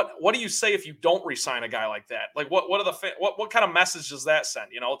 What do you say if you don't re-sign a guy like that? What kind of message does that send?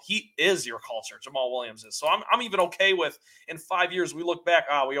 He is your culture. Jamal Williams is. So I'm even okay with in 5 years we look back.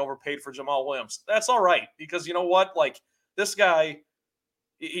 We overpaid for Jamal Williams. That's all right because you know what? This guy.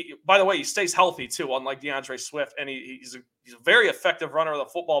 By the way, he stays healthy too, unlike DeAndre Swift, and he's a very effective runner of the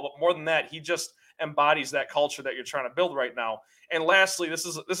football. But more than that, he just embodies that culture that you're trying to build right now. And lastly, this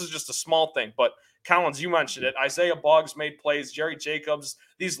is just a small thing, but Collins, you mentioned it. Isaiah Boggs made plays. Jerry Jacobs,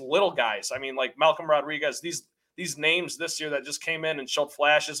 these little guys. I mean, like Malcolm Rodriguez. These names this year that just came in and showed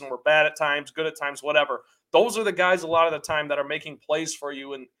flashes and were bad at times, good at times, whatever. Those are the guys a lot of the time that are making plays for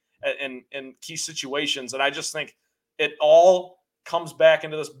you in key situations. And I just think it all comes back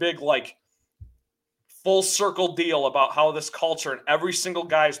into this big full circle deal about how this culture and every single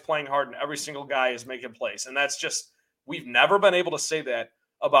guy is playing hard and every single guy is making plays. And that's just, we've never been able to say that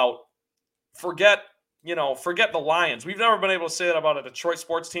about, forget the Lions. We've never been able to say that about a Detroit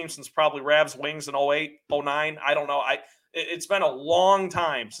sports team since probably Rabs Wings in 08, 09. I don't know. It's been a long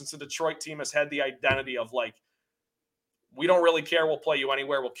time since the Detroit team has had the identity of we don't really care. We'll play you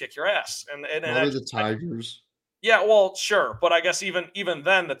anywhere. We'll kick your ass. And the Tigers. Yeah, well, sure, but I guess even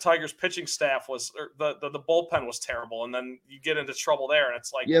then, the Tigers' pitching staff the bullpen was terrible, and then you get into trouble there, and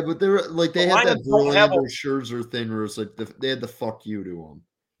it's but they were they had that Verlander Scherzer thing where it's they had the fuck you to them,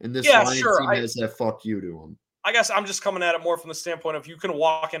 and this Lions team has that fuck you to them. I guess I'm just coming at it more from the standpoint of you can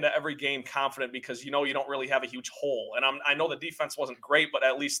walk into every game confident because you don't really have a huge hole, and I know the defense wasn't great, but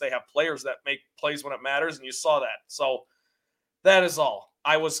at least they have players that make plays when it matters, and you saw that. So that is all.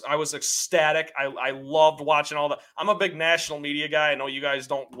 I was ecstatic. I loved watching all that. I'm a big national media guy. I know you guys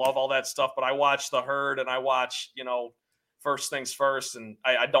don't love all that stuff, but I watch The Herd and I watch, First Things First. And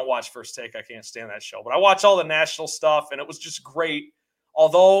I don't watch First Take. I can't stand that show. But I watch all the national stuff, and it was just great.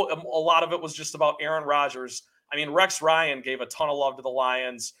 Although a lot of it was just about Aaron Rodgers. I mean, Rex Ryan gave a ton of love to the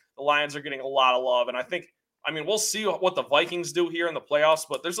Lions. The Lions are getting a lot of love. And I think, we'll see what the Vikings do here in the playoffs,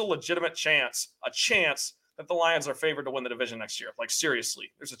 but there's a legitimate chance that the Lions are favored to win the division next year. Seriously,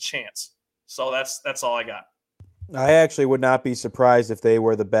 there's a chance. So that's all I got. I actually would not be surprised if they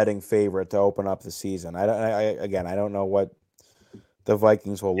were the betting favorite to open up the season. I don't know what the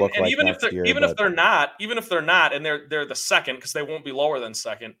Vikings will look like next year. Even if they're not, and they're the second because they won't be lower than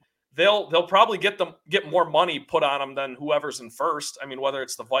second, they'll probably get more money put on them than whoever's in first. I mean, whether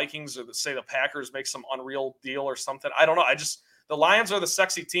it's the Vikings or say the Packers make some unreal deal or something. I don't know. The Lions are the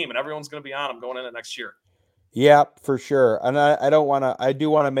sexy team, and everyone's going to be on them going into next year. Yeah, for sure. And I do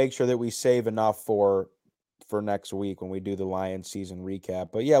want to make sure that we save enough for next week when we do the Lions season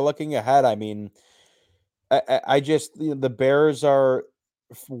recap. But yeah, looking ahead, I just the Bears are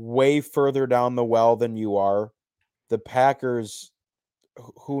way further down the well than you are. The Packers,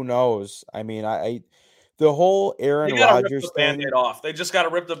 who knows? I mean, the whole Aaron They got to rip Rodgers the thing. Band-Aid off. They just got to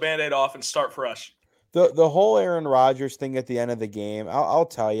rip the Band-Aid off and start fresh. The whole Aaron Rodgers thing at the end of the game, I'll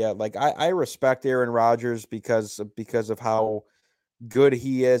tell you, like I respect Aaron Rodgers because of how good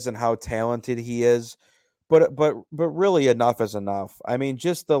he is and how talented he is. But really enough is enough. I mean,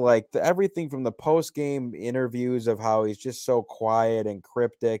 just the everything from the post game interviews of how he's just so quiet and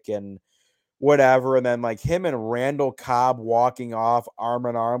cryptic and whatever, and then like him and Randall Cobb walking off arm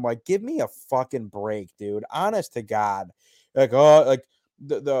in arm, like give me a fucking break, dude. Honest to God. Like, oh, like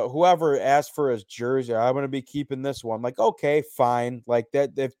the whoever asked for his jersey, I'm gonna be keeping this one. Like, okay, fine. Like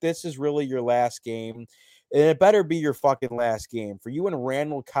that, if this is really your last game, and it better be your fucking last game for you and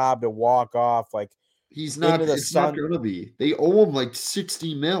Randall Cobb to walk off like He's not. into the It's sun. not gonna be. They owe him like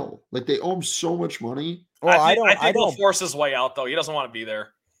 60 mil. Like they owe him so much money. Well, I think he'll force his way out though. He doesn't want to be there.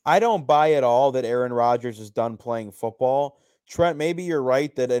 I don't buy at all that Aaron Rodgers is done playing football. Trent, maybe you're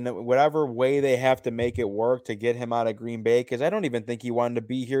right that in whatever way they have to make it work to get him out of Green Bay, because I don't even think he wanted to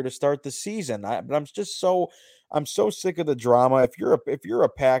be here to start the season. But I'm so sick of the drama. If you're a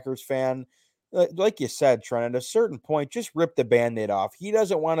Packers fan, like you said, Trent, at a certain point, just rip the Band-Aid off. He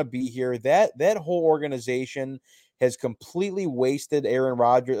doesn't want to be here. That whole organization has completely wasted Aaron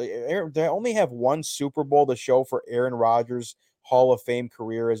Rodgers. They only have one Super Bowl to show for Aaron Rodgers' Hall of Fame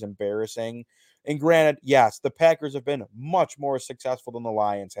career is embarrassing. And granted, yes, the Packers have been much more successful than the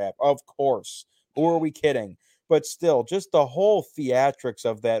Lions have. Of course. Who are we kidding? But still, just the whole theatrics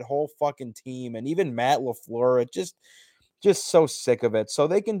of that whole fucking team and even Matt LaFleur, it just so sick of it. So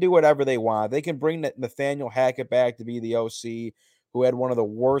they can do whatever they want. They can bring Nathaniel Hackett back to be the OC, who had one of the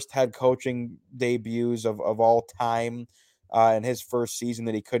worst head coaching debuts of all time in his first season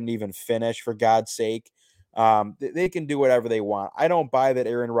that he couldn't even finish, for God's sake. They can do whatever they want. I don't buy that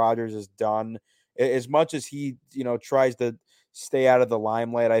Aaron Rodgers is done. As much as he, tries to stay out of the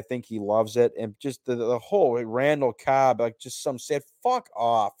limelight, I think he loves it. And just the whole Randall Cobb, like just some said, fuck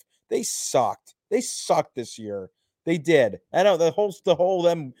off. They sucked. They sucked this year. They did. I know the whole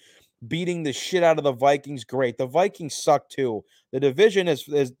them beating the shit out of the Vikings. Great. The Vikings suck too. The division is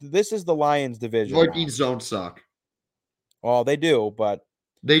this is the Lions division. Vikings don't suck. Well, they do, but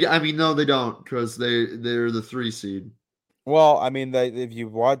no, they don't, because they're the 3 seed. Well, I mean, if you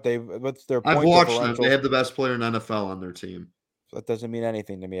want, what's their point? I've watched them. They have the best player in NFL on their team. That doesn't mean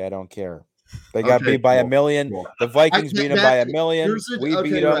anything to me. I don't care. They got beat by a million. Cool. The Vikings beat them by a million. We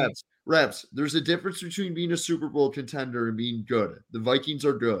beat them. Reps. There's a difference between being a Super Bowl contender and being good. The Vikings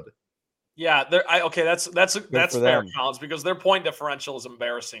are good. Yeah, that's fair, Collins, because their point differential is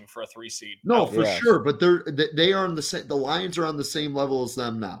embarrassing for a 3 seed. No, for sure, but they are on the Lions are on the same level as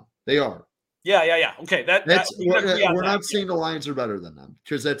them now. They are. Yeah. Okay, we're not saying the Lions are better than them,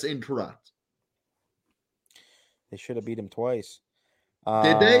 because that's incorrect. They should have beat him twice.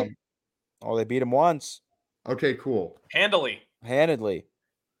 Did they? Oh, they beat him once. Okay, cool. Handedly.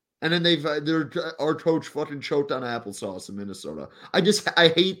 And then our coach fucking choked on applesauce in Minnesota.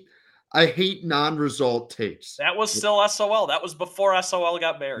 I hate non-result takes. That was still SOL. That was before SOL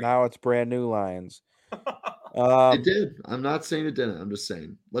got buried. Now it's brand new Lions. It did. I'm not saying it didn't. I'm just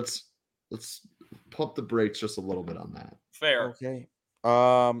saying let's pump the brakes just a little bit on that. Fair. Okay.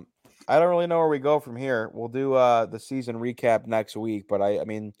 I don't really know where we go from here. We'll do the season recap next week, but I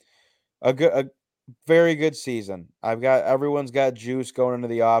mean, a very good season. Everyone's got juice going into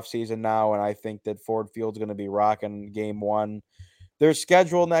the offseason now, and I think that Ford Field's going to be rocking game 1. Their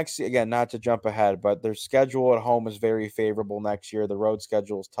schedule again, not to jump ahead, but their schedule at home is very favorable next year. The road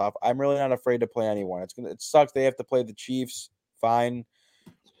schedule is tough. I'm really not afraid to play anyone. It sucks they have to play the Chiefs, fine,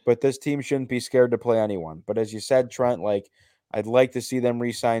 but this team shouldn't be scared to play anyone. But as you said, Trent, I'd like to see them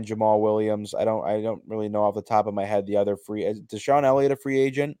re-sign Jamal Williams. I don't really know off the top of my head the other free. Is Deshaun Elliott a free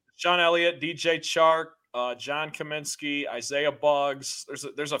agent? Deshaun Elliott, DJ Chark, John Kaminsky, Isaiah Buggs.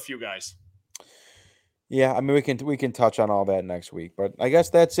 There's a few guys. Yeah, I mean we can touch on all that next week, but I guess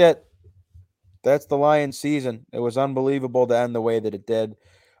that's it. That's the Lions season. It was unbelievable to end the way that it did.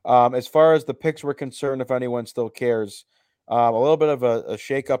 As far as the picks were concerned, if anyone still cares, a little bit of a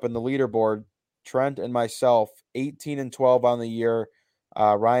shakeup in the leaderboard. Trent and myself, 18-12 on the year.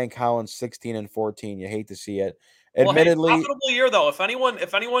 Ryan Collins, 16-14. You hate to see it. Admittedly, profitable year though. If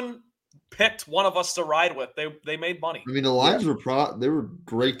anyone picked one of us to ride with, they made money. I mean, the Lions they were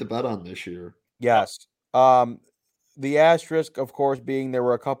great to bet on this year. Yes. The asterisk, of course, being there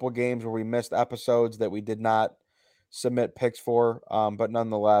were a couple games where we missed episodes that we did not submit picks for. But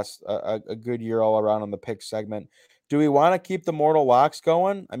nonetheless, a good year all around on the pick segment. Do we want to keep the mortal locks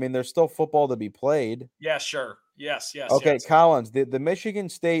going? I mean, there's still football to be played. Yeah, sure. Yes. Okay, Yes. Collins, the Michigan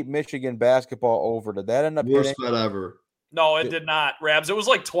State Michigan basketball over. Did that end up Worst hitting? bet ever. No, it did not. Rabs, it was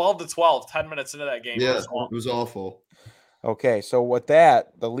like 12-12, 10 minutes into that game. Yeah, it was awful. Okay, so with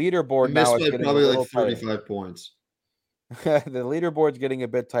that, the leaderboard It now missed is by getting probably a little like 35 points. tighter. The leaderboard's getting a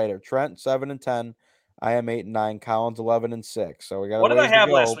bit tighter. Trent 7-10. I am 8-9. Collins 11-6. So we got. What did I have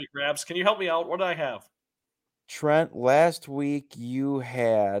to go. last week, Rabs? Can you help me out? What did I have? Trent, last week you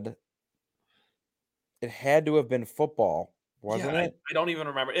had. It had to have been football, wasn't it? I don't even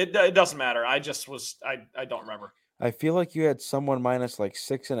remember. It doesn't matter. I just was. I don't remember. I feel like you had someone minus like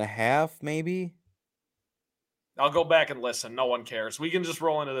 6.5, maybe. I'll go back and listen. No one cares. We can just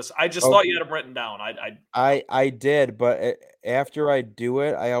roll into this. I just thought you had them written down. I did, but after I do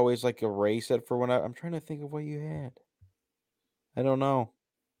it, I always like erase it for when I'm trying to think of what you had. I don't know.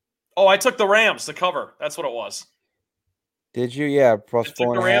 Oh, I took the Rams to cover. That's what it was. Did you? Yeah, plus I took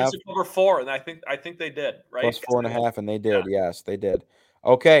 4.5. the Rams to cover 4, and I think they did, right? Plus 4.5, and they did. Yeah. Yes, they did.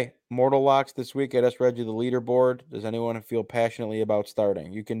 Okay, Mortal Locks this week. I just read you the leaderboard. Does anyone feel passionately about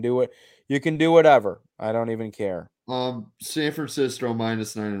starting? You can do it. You can do whatever. I don't even care. San Francisco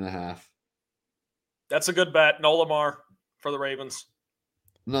minus 9.5. That's a good bet. No Lamar for the Ravens.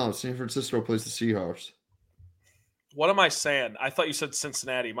 No, San Francisco plays the Seahawks. What am I saying? I thought you said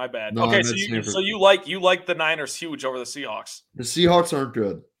Cincinnati. My bad. No, okay, so you like the Niners huge over the Seahawks. The Seahawks aren't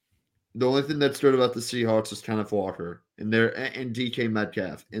good. The only thing that's good about the Seahawks is Kenneth Walker and DK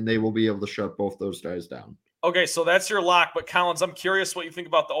Metcalf, and they will be able to shut both those guys down. Okay, so that's your lock. But Collins, I'm curious what you think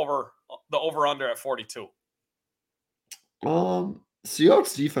about the over under at 42.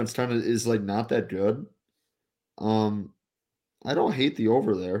 Seahawks defense kind of is like not that good. I don't hate the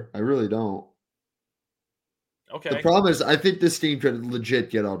over there. I really don't. Okay. The problem is I think this game could legit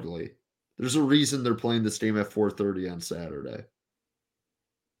get ugly. There's a reason they're playing this game at 4:30 on Saturday.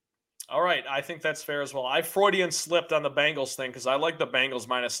 All right, I think that's fair as well. I Freudian slipped on the Bengals thing because I like the Bengals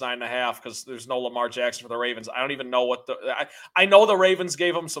minus 9.5 because there's no Lamar Jackson for the Ravens. I don't even know what I know the Ravens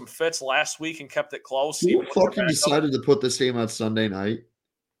gave them some fits last week and kept it close. Who fucking decided to put this game on Sunday night?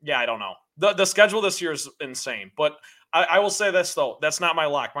 Yeah, I don't know. The schedule this year is insane, but I will say this though, that's not my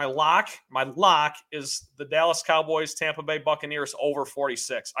lock. My lock is the Dallas Cowboys, Tampa Bay Buccaneers over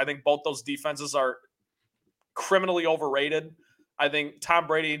 46. I think both those defenses are criminally overrated. I think Tom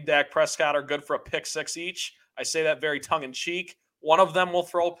Brady and Dak Prescott are good for a pick six each. I say that very tongue-in-cheek. One of them will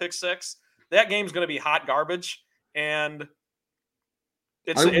throw a pick six. That game's going to be hot garbage. And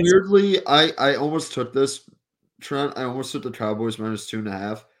I almost took this, Trent. I almost took the Cowboys minus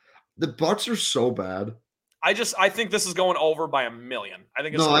 2.5. The Bucs are so bad. I think this is going over by 1 million. I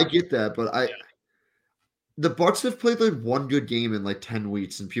think. I get that, but the Bucs have played like one good game in like 10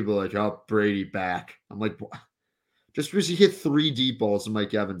 weeks, and people are like, "Oh, Brady back." I'm like, what? Just because he hit 3 deep balls to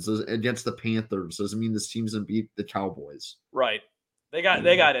Mike Evans against the Panthers doesn't mean this team's gonna beat the Cowboys. Right. They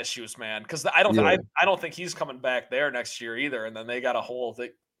got issues, man. Because I don't think he's coming back there next year either. And then they got a whole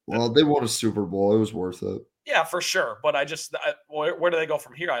thing. Well, they won a Super Bowl. It was worth it. Yeah, for sure. But where do they go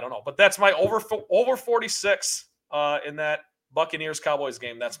from here? I don't know. But that's my over 46 in that Buccaneers Cowboys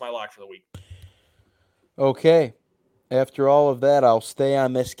game. That's my lock for the week. Okay. After all of that, I'll stay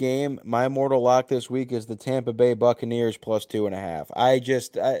on this game. My mortal lock this week is the Tampa Bay Buccaneers plus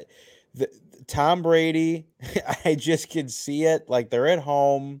 2.5. Tom Brady, I just can see it. Like, they're at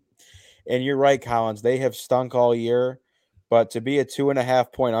home, and you're right, Collins. They have stunk all year, but to be a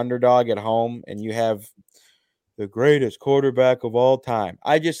 2.5-point underdog at home, and you have the greatest quarterback of all time,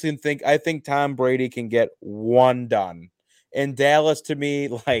 I think Tom Brady can get one done. And Dallas, to me,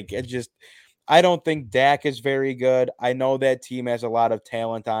 like, I don't think Dak is very good. I know that team has a lot of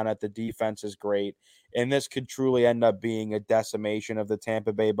talent on it. The defense is great. And this could truly end up being a decimation of the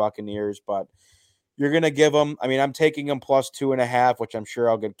Tampa Bay Buccaneers. But you're going to give them, I'm taking them plus 2.5, which I'm sure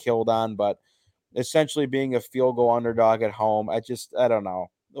I'll get killed on. But essentially being a field goal underdog at home, I don't know.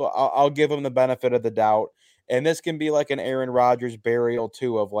 I'll give them the benefit of the doubt. And this can be like an Aaron Rodgers burial,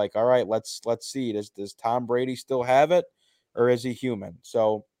 too, of like, all right, let's see. Does Tom Brady still have it, or is he human?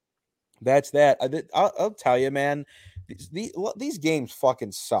 So that's that. I'll tell you, man, these games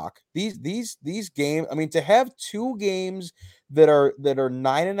fucking suck. These games, to have 2 games that are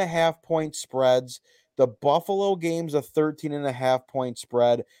 9.5-point spreads, the Buffalo game's a 13.5-point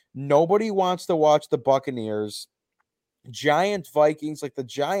spread. Nobody wants to watch the Buccaneers. Giants Vikings, like, the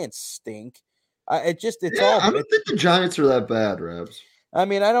Giants stink. I don't think the Giants are that bad, Rabs. I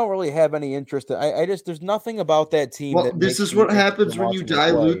don't really have any interest. There's nothing about that team. Well, this is what happens when you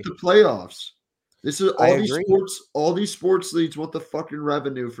dilute the playoffs. This is all these sports leagues want the fucking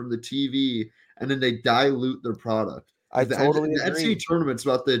revenue from the TV and then they dilute their product. I totally the agree. NCAA tournament's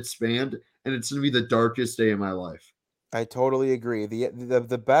about to expand, and it's going to be the darkest day of my life. I totally agree.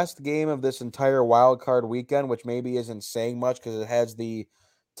 The best game of this entire wild card weekend, which maybe isn't saying much because it has the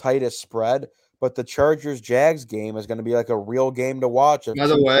tightest spread, but the Chargers-Jags game is going to be like a real game to watch. By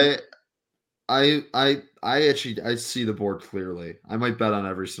the way, I actually see the board clearly. I might bet on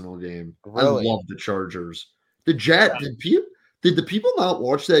every single game. Really? I love the Chargers. The Jets. Did the people not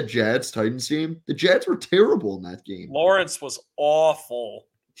watch that Jets-Titans game? The Jets were terrible in that game. Lawrence was awful.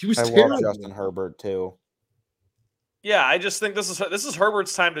 He was I terrible. love Justin Herbert too. Yeah, I just think this is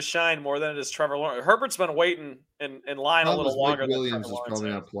Herbert's time to shine more than it is Trevor Lawrence. Herbert's been waiting in line a little longer. Mike Williams than is Trevor probably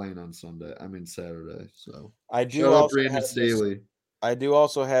Lawrence not playing on Saturday. So I do shout out also Brandon have Staley. I do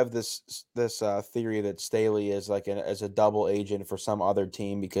also have this theory that Staley is like as a double agent for some other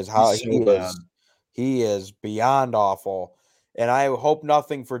team because he is beyond awful, and I hope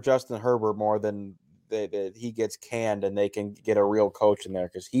nothing for Justin Herbert more than that he gets canned and they can get a real coach in there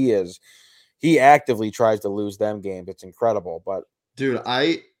because he actively tries to lose them games. It's incredible, but dude,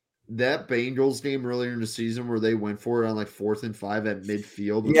 that Bengals game earlier in the season where they went for it on like 4th and 5 at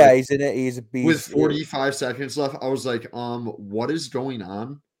midfield. Yeah, like, he's in it. He's a beast. With 45 seconds left, I was like, what is going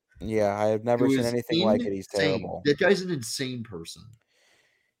on? Yeah, I have never seen anything like it. He's terrible. That guy's an insane person.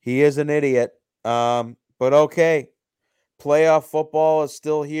 He is an idiot. But okay. Playoff football is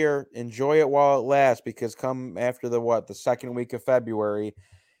still here. Enjoy it while it lasts because come after the second week of February,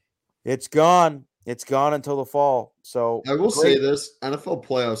 it's gone. It's gone until the fall. So I will say this: NFL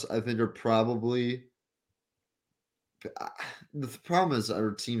playoffs, I think, are probably the problem is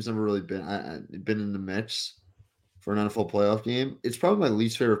our team's never really been in the mix for an NFL playoff game. It's probably my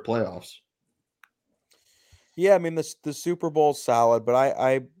least favorite playoffs. Yeah, I mean the Super Bowl's solid, but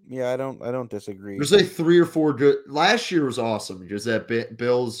I don't disagree. There's like 3 or 4 good. Last year was awesome because that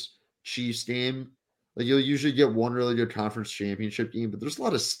Bills Chiefs game, like you'll usually get one really good conference championship game, but there's a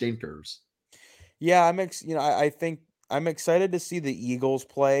lot of stinkers. Yeah, I think I'm excited to see the Eagles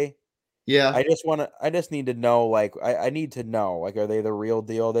play. Yeah. I just need to know, like, I need to know, like, are they the real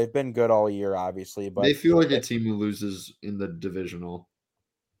deal? They've been good all year, obviously, but they feel like a team who loses in the divisional.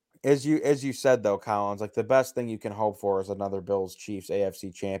 As you said, though, Collins, like the best thing you can hope for is another Bills Chiefs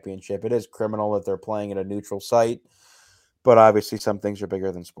AFC championship. It is criminal that they're playing at a neutral site, but obviously some things are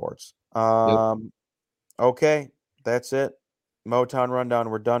bigger than sports. Okay, that's it. Motown Rundown,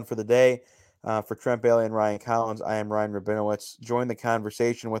 we're done for the day. For Trent Bailey and Ryan Collins, I am Ryan Rabinowitz. Join the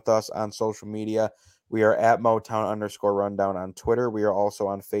conversation with us on social media. We are at Motown_Rundown on Twitter. We are also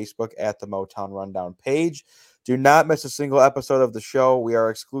on Facebook at the Motown Rundown page. Do not miss a single episode of the show. We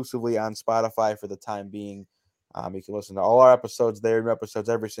are exclusively on Spotify for the time being. You can listen to all our episodes there, new episodes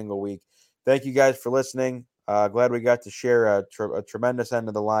every single week. Thank you guys for listening. Glad we got to share a tremendous end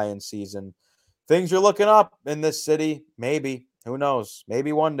of the Lions season. Things are looking up in this city. Maybe. Who knows?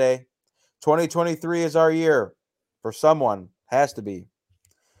 Maybe one day. 2023 is our year. For someone. Has to be.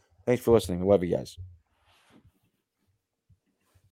 Thanks for listening. We love you guys.